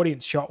studio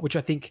audience shot, which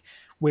I think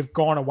we've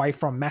gone away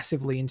from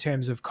massively in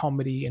terms of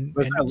comedy and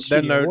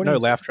studio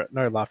audiences.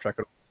 No laugh track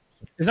at all.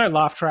 There's no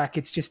laugh track.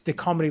 It's just the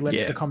comedy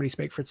lets the comedy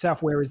speak for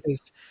itself. Whereas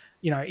there's,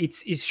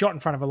 it's shot in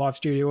front of a live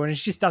studio, and it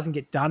just doesn't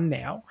get done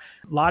now,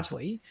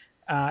 largely.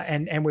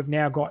 And we've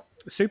now got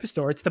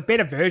Superstore. It's the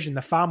better version,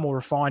 the far more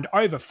refined,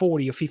 over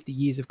 40 or 50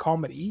 years of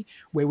comedy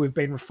where we've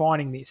been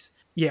refining this.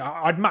 Yeah,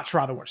 I'd much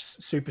rather watch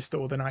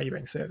Superstore than Are You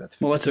Being Served. That's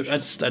a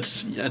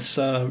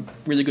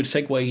really good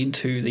segue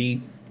into the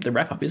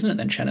wrap up, isn't it?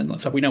 Then Shannon,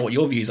 so we know what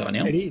your views are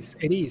now. It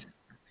is.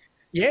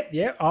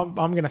 Yeah. I'm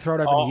going to throw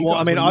it over to you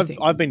guys. I mean,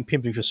 I've been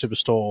pimping for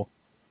Superstore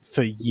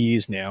for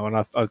years now, and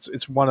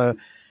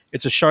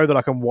it's a show that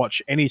I can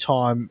watch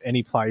anytime,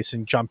 any place,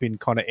 and jump in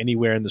kind of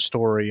anywhere in the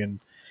story and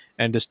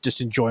just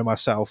enjoy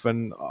myself.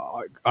 And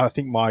I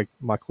think my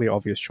clear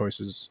obvious choice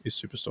is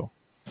Superstore.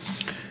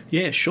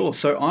 Yeah, sure.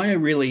 So I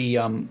really,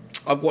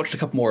 I've watched a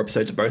couple more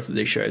episodes of both of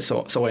these shows,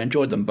 so I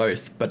enjoyed them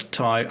both.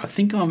 But I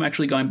think I'm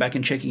actually going back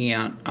and checking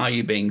out Are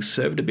You Being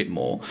Served a bit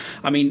more.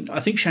 I mean, I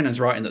think Shannon's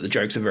right in that the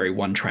jokes are very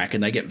one track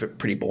and they get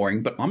pretty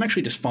boring. But I'm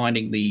actually just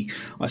finding the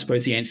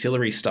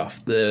ancillary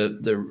stuff,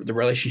 the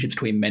relationship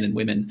between men and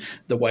women,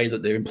 the way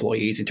that their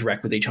employees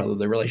interact with each other,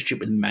 the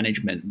relationship with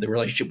management, the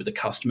relationship with the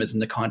customers,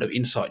 and the kind of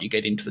insight you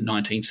get into the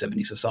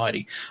 1970s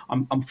society.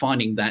 I'm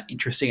finding that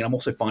interesting, and I'm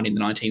also finding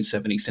the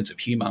 1970s sense of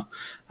humour.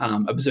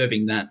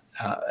 Observing that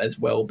as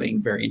well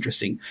being very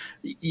interesting.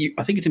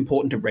 I think it's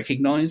important to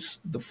recognise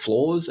the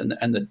flaws and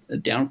the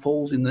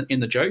downfalls in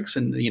the jokes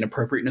and the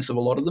inappropriateness of a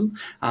lot of them.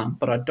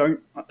 But I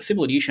don't,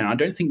 similar to you, Shannon, I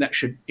don't think that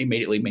should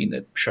immediately mean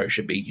that show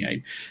should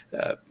be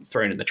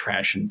thrown in the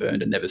trash and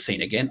burned and never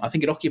seen again. I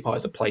think it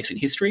occupies a place in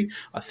history.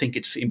 I think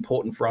it's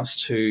important for us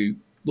to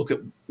look at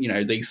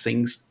these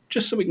things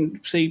just so we can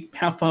see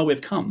how far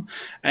we've come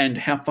and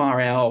how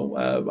far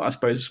our, I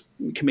suppose,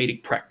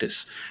 comedic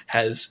practice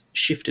has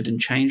shifted and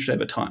changed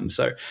over time.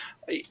 So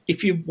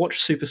if you watch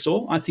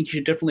Superstore, I think you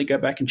should definitely go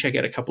back and check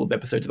out a couple of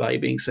episodes of Are You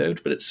Being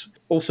Served, but it's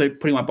also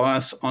putting my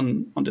bias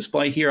on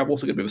display here. I've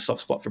also got a bit of a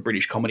soft spot for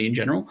British comedy in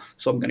general,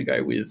 so I'm going to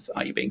go with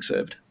Are You Being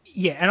Served.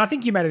 Yeah, and I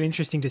think you made an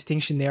interesting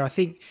distinction there. I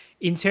think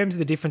in terms of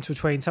the difference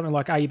between something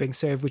like Are You Being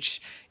Served,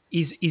 which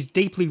is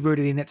deeply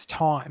rooted in its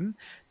time,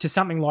 to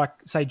something like,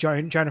 say,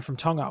 Jonah from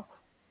Tonga,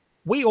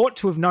 we ought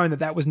to have known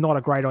that was not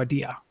a great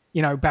idea,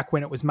 back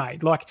when it was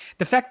made. Like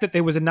the fact that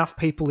there was enough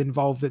people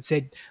involved that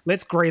said,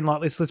 let's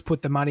greenlight this, let's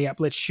put the money up,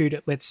 let's shoot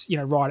it, let's,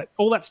 write it,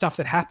 all that stuff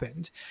that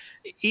happened.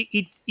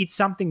 It's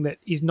something that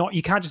is not,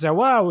 you can't just say,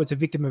 well, it's a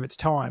victim of its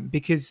time,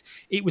 because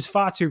it was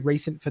far too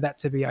recent for that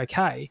to be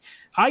okay.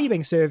 Are You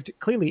Being Served?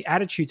 Clearly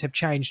attitudes have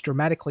changed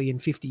dramatically in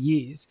 50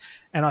 years.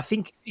 And I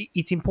think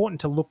it's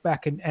important to look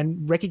back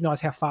and recognize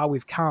how far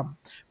we've come,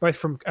 both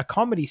from a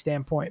comedy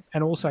standpoint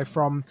and also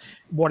from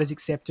what is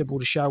acceptable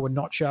to show and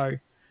not show.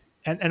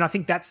 And I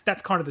think that's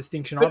kind of the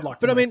distinction I'd like to make.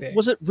 But I mean, there.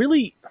 Was it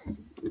really,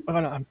 I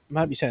don't know, I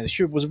might be saying this,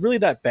 sure, was it really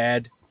that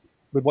bad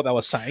with what they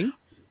were saying?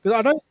 Because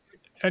I don't.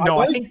 No,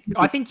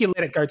 I think you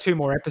let it go 2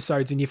 more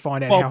episodes and you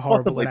find out how horrible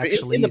possibly, it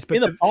actually is.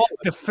 But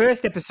the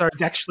first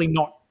episode's actually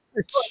not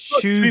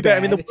too bad.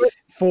 I mean,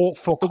 for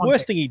the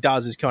worst thing he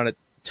does is kind of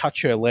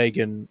touch her leg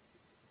and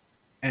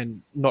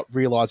not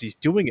realize he's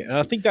doing it. And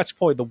I think that's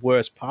probably the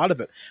worst part of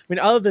it. I mean,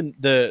 other than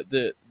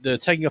the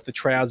taking off the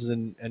trousers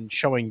and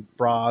showing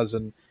bras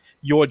and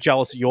you're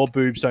jealous that your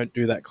boobs don't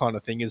do that kind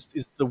of thing is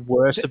the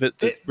worst of it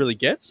that really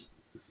gets.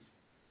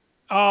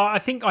 I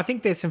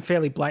think there's some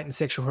fairly blatant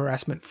sexual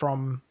harassment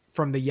from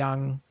the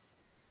young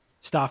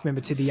staff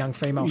member to the young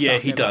female staff member.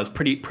 Yeah, he does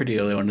pretty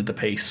early on in the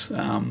piece.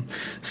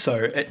 So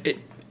it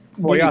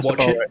when you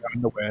watch it,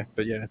 underwear,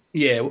 but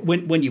yeah.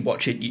 When you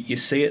watch it, you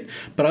see it.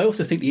 But I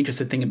also think the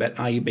interesting thing about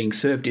Are You Being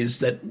Served is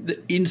that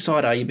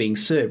inside Are You Being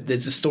Served,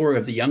 there's a story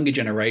of the younger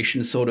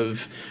generation sort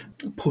of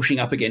pushing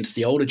up against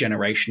the older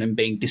generation and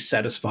being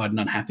dissatisfied and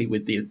unhappy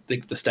with the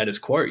status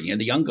quo.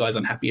 The young guys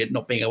unhappy at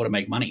not being able to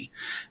make money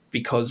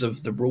because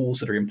of the rules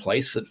that are in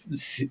place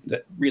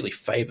that really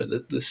favour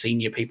the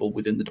senior people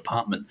within the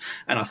department.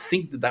 And I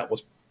think that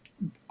was.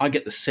 I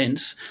get the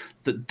sense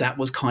that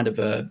was kind of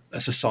a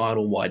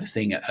societal-wide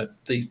thing.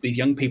 These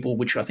young people,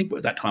 which I think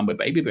at that time were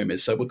baby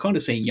boomers, so we're kind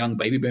of seeing young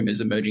baby boomers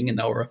emerging, and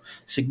they were a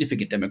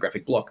significant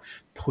demographic block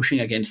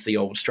pushing against the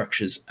old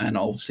structures and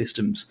old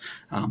systems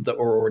that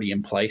were already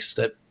in place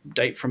that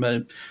date from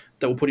that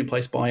were put in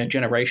place by a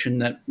generation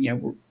that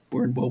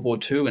we're in World War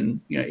II,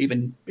 and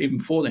even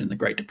before then, the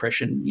Great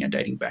Depression,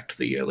 dating back to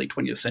the early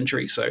 20th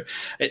century. So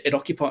it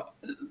occupies.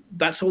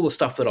 That's all the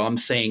stuff that I'm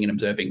seeing and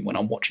observing when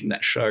I'm watching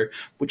that show,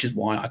 which is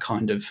why I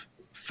kind of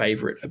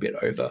favour it a bit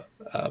over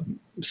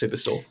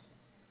Superstore.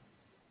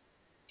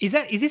 Is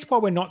this why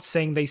we're not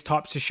seeing these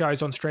types of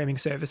shows on streaming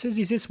services?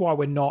 Is this why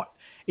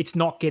it's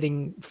not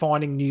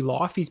finding new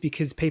life? Is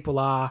because people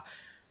are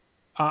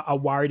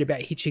worried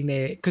about hitching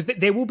because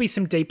there will be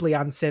some deeply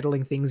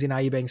unsettling things in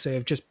Are You Being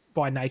Served just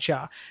by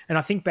nature. And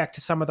I think back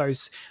to some of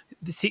those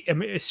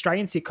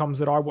Australian sitcoms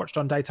that I watched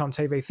on daytime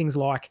TV, things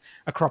like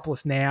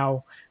Acropolis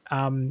Now,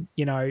 the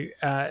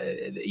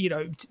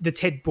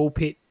Ted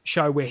Bullpitt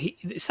show, where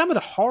some of the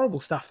horrible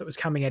stuff that was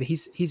coming out of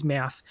his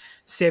mouth,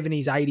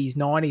 70s, 80s,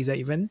 90s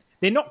even,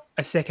 they're not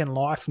a second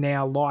life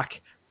now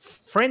like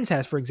Friends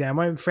has, for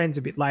example. Friends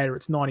a bit later,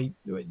 it's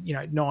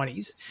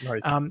 90s.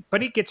 Right.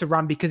 But it gets a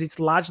run because it's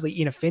largely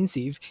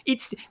inoffensive.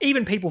 It's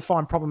even people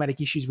find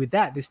problematic issues with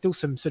that. There's still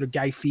some sort of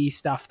gay fear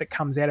stuff that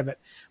comes out of it,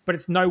 but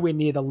it's nowhere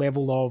near the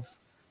level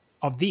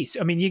of this.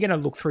 I mean, you're going to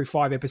look through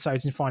 5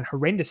 episodes and find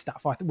horrendous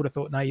stuff. I would have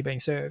thought, no, you're being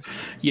served.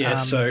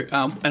 Yeah.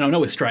 And I know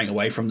we're straying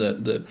away from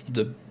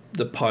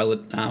the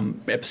pilot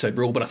episode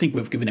rule, but I think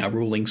we've given our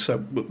ruling,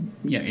 so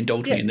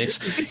indulge me in this.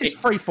 This is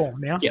free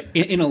form now. Yeah,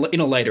 in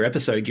a later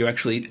episode, you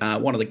actually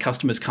one of the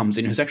customers comes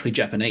in who's actually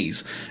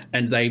Japanese,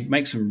 and they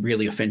make some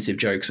really offensive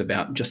jokes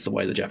about just the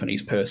way the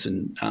Japanese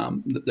person,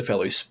 the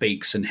fellow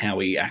speaks and how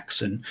he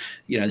acts, and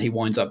he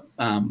winds up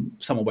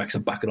someone whacks a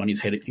bucket on his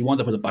head. He winds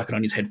up with a bucket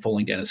on his head,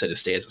 falling down a set of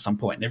stairs at some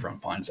point, and everyone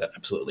finds that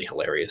absolutely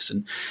hilarious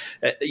and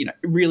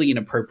really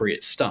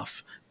inappropriate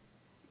stuff.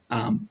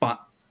 But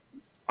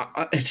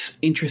it's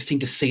interesting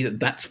to see that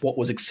that's what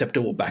was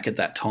acceptable back at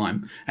that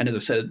time. And as I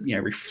said,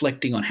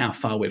 reflecting on how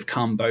far we've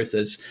come, both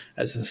as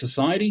a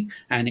society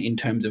and in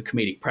terms of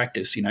comedic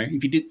practice.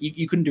 If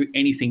you couldn't do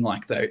anything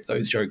like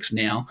those jokes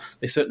now,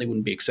 they certainly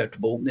wouldn't be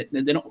acceptable.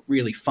 They're not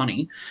really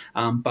funny,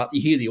 but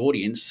you hear the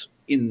audience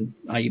in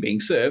Are You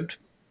Being Served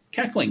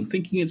cackling,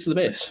 thinking it's the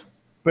best.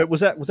 But was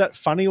that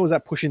funny, or was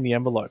that pushing the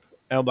envelope?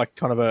 Like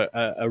kind of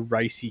a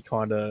racy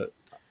kind of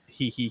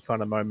hee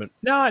kind of moment?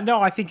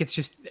 No, I think it's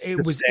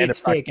it's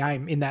fair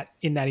game in that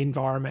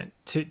environment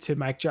to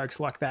make jokes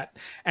like that,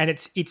 and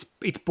it's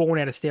born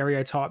out of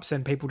stereotypes,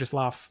 and people just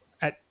laugh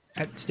at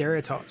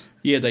stereotypes.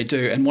 Yeah, they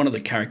do. And one of the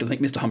characters, I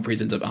think Mr.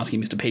 Humphries, ends up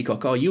asking Mr.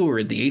 Peacock, "Oh, you were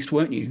in the East,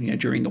 weren't you?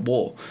 During the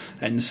war?"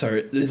 And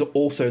so there's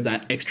also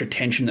that extra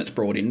tension that's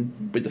brought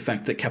in with the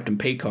fact that Captain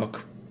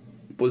Peacock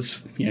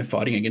was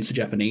fighting against the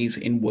Japanese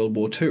in World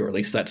War II, or at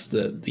least that's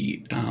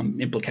the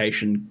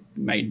implication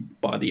made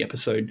by the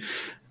episode.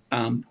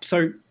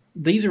 So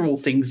these are all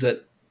things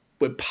that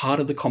were part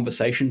of the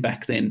conversation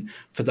back then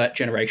for that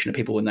generation of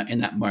people in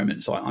that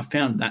moment. So I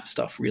found that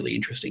stuff really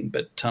interesting.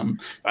 But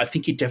I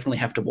think you definitely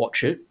have to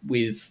watch it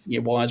with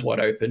your eyes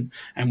wide open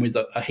and with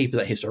a heap of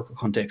that historical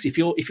context. If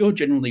you're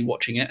generally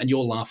watching it and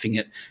you're laughing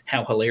at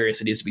how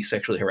hilarious it is to be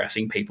sexually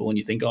harassing people, and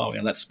you think,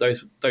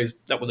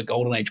 that was a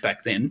golden age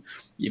back then,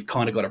 you've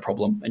kind of got a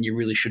problem, and you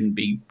really shouldn't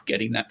be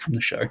getting that from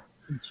the show.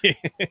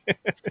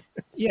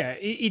 Yeah,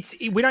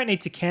 we don't need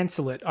to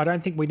cancel it. I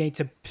don't think we need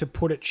to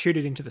shoot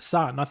it into the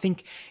sun. I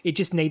think it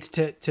just needs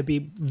to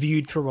be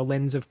viewed through a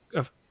lens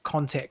of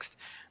context,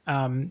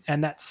 and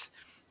that's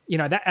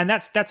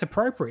that's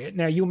appropriate.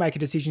 Now you'll make a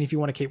decision if you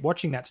want to keep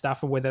watching that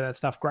stuff and whether that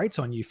stuff grates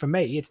on you. For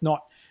me, it's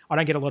not. I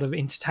don't get a lot of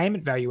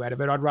entertainment value out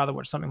of it. I'd rather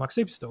watch something like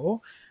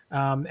Superstore,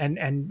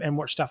 and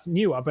watch stuff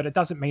newer. But it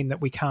doesn't mean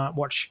that we can't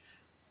watch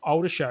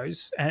older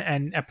shows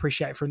and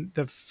appreciate for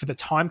the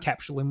time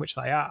capsule in which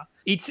they are.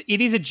 It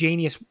is a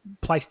genius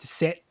place to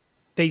set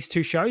these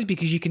two shows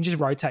because you can just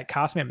rotate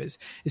cast members.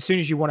 As soon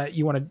as you want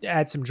to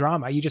add some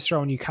drama, you just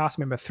throw a new cast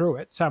member through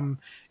it, some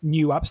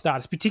new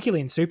upstarts,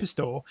 particularly in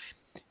Superstore.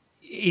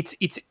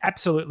 It's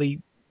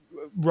absolutely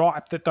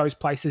ripe that those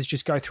places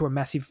just go through a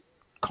massive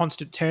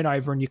constant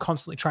turnover, and you're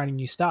constantly training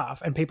new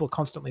staff and people are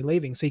constantly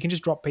leaving. So you can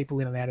just drop people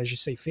in and out as you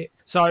see fit.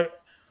 So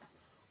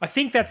I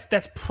think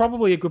that's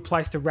probably a good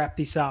place to wrap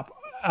this up.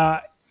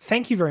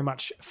 Thank you very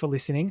much for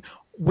listening.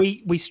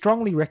 We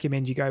strongly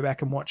recommend you go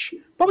back and watch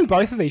probably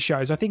both of these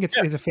shows. I think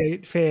there's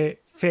a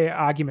fair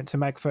argument to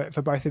make for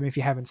both of them if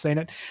you haven't seen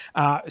it.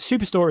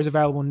 Superstore is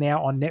available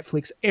now on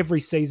Netflix. Every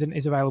season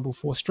is available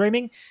for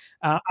streaming.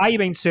 Are You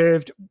Being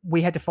Served?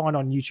 We had to find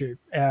on YouTube,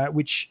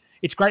 which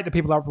it's great that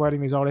people are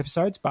uploading these old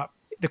episodes, but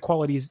the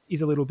quality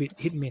is a little bit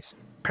hit and miss.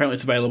 Apparently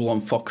it's available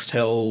on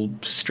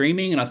Foxtel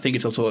streaming, and I think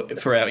it's also,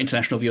 for our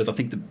international viewers, I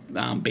think the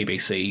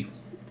BBC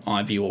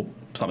iView or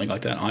something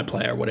like that,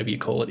 iPlayer or whatever you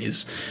call it,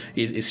 is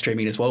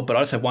streaming as well. But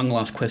I just have one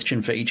last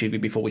question for each of you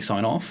before we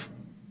sign off.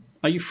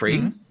 Are you free?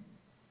 Mm-hmm.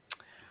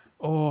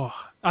 Oh,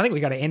 I think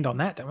we got to end on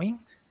that, don't we?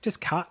 Just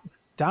cut.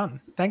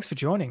 Done. Thanks for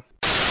joining.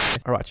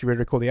 All right, you ready to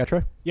record the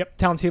outro? Yep,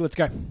 Talon's here. Let's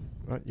go. All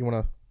right, you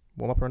want to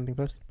warm up or anything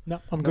first?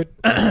 No, I'm good.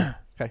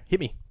 Okay,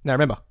 hit me. Now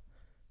remember,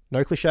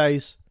 no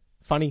cliches,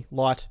 funny,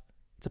 light.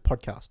 It's a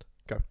podcast.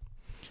 Go.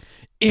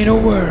 In a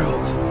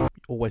world.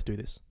 Always do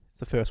this. It's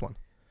the first one.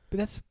 But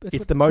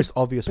it's the most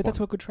obvious one. But that's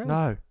what good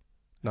trailers.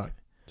 No.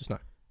 Just no.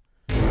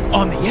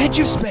 On the edge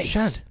of space.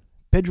 Shan,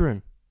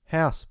 bedroom,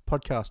 house,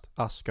 podcast,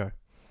 us, go.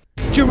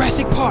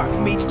 Jurassic Park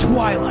meets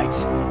Twilight.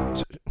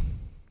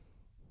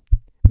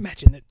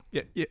 Imagine that.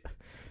 Yeah.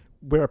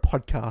 We're a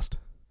podcast.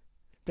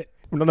 But-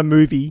 We're not a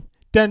movie.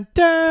 Dun,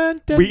 dun,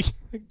 dun. We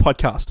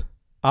podcast.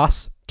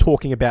 Us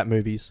talking about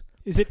movies.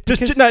 Is it Just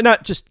because,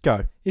 just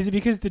go. Is it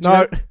because the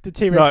No. the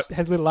T-Rex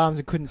has little arms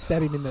and couldn't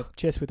stab him in the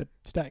chest with a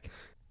stake?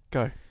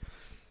 Go.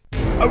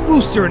 A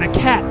rooster and a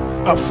cat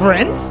are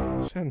friends.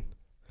 Shan.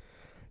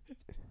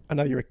 I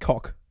know you're a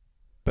cock,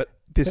 but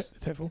this.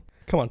 That's hurtful.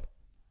 Come on.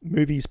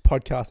 Movies,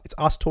 podcast. It's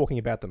us talking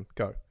about them.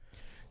 Go.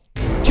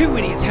 Two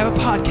idiots have a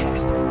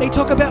podcast. They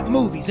talk about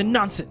movies and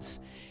nonsense.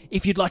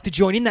 If you'd like to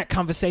join in that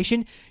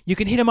conversation, you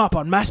can hit them up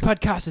on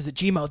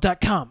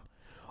masspodcasters@gmail.com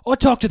or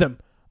talk to them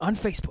on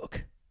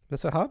Facebook.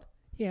 That's so hard?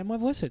 Yeah, my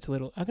voice hurts a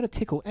little. I got a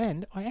tickle,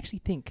 and I actually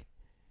think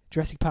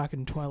Jurassic Park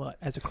and Twilight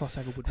as a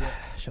crossover would work.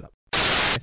 Shut up.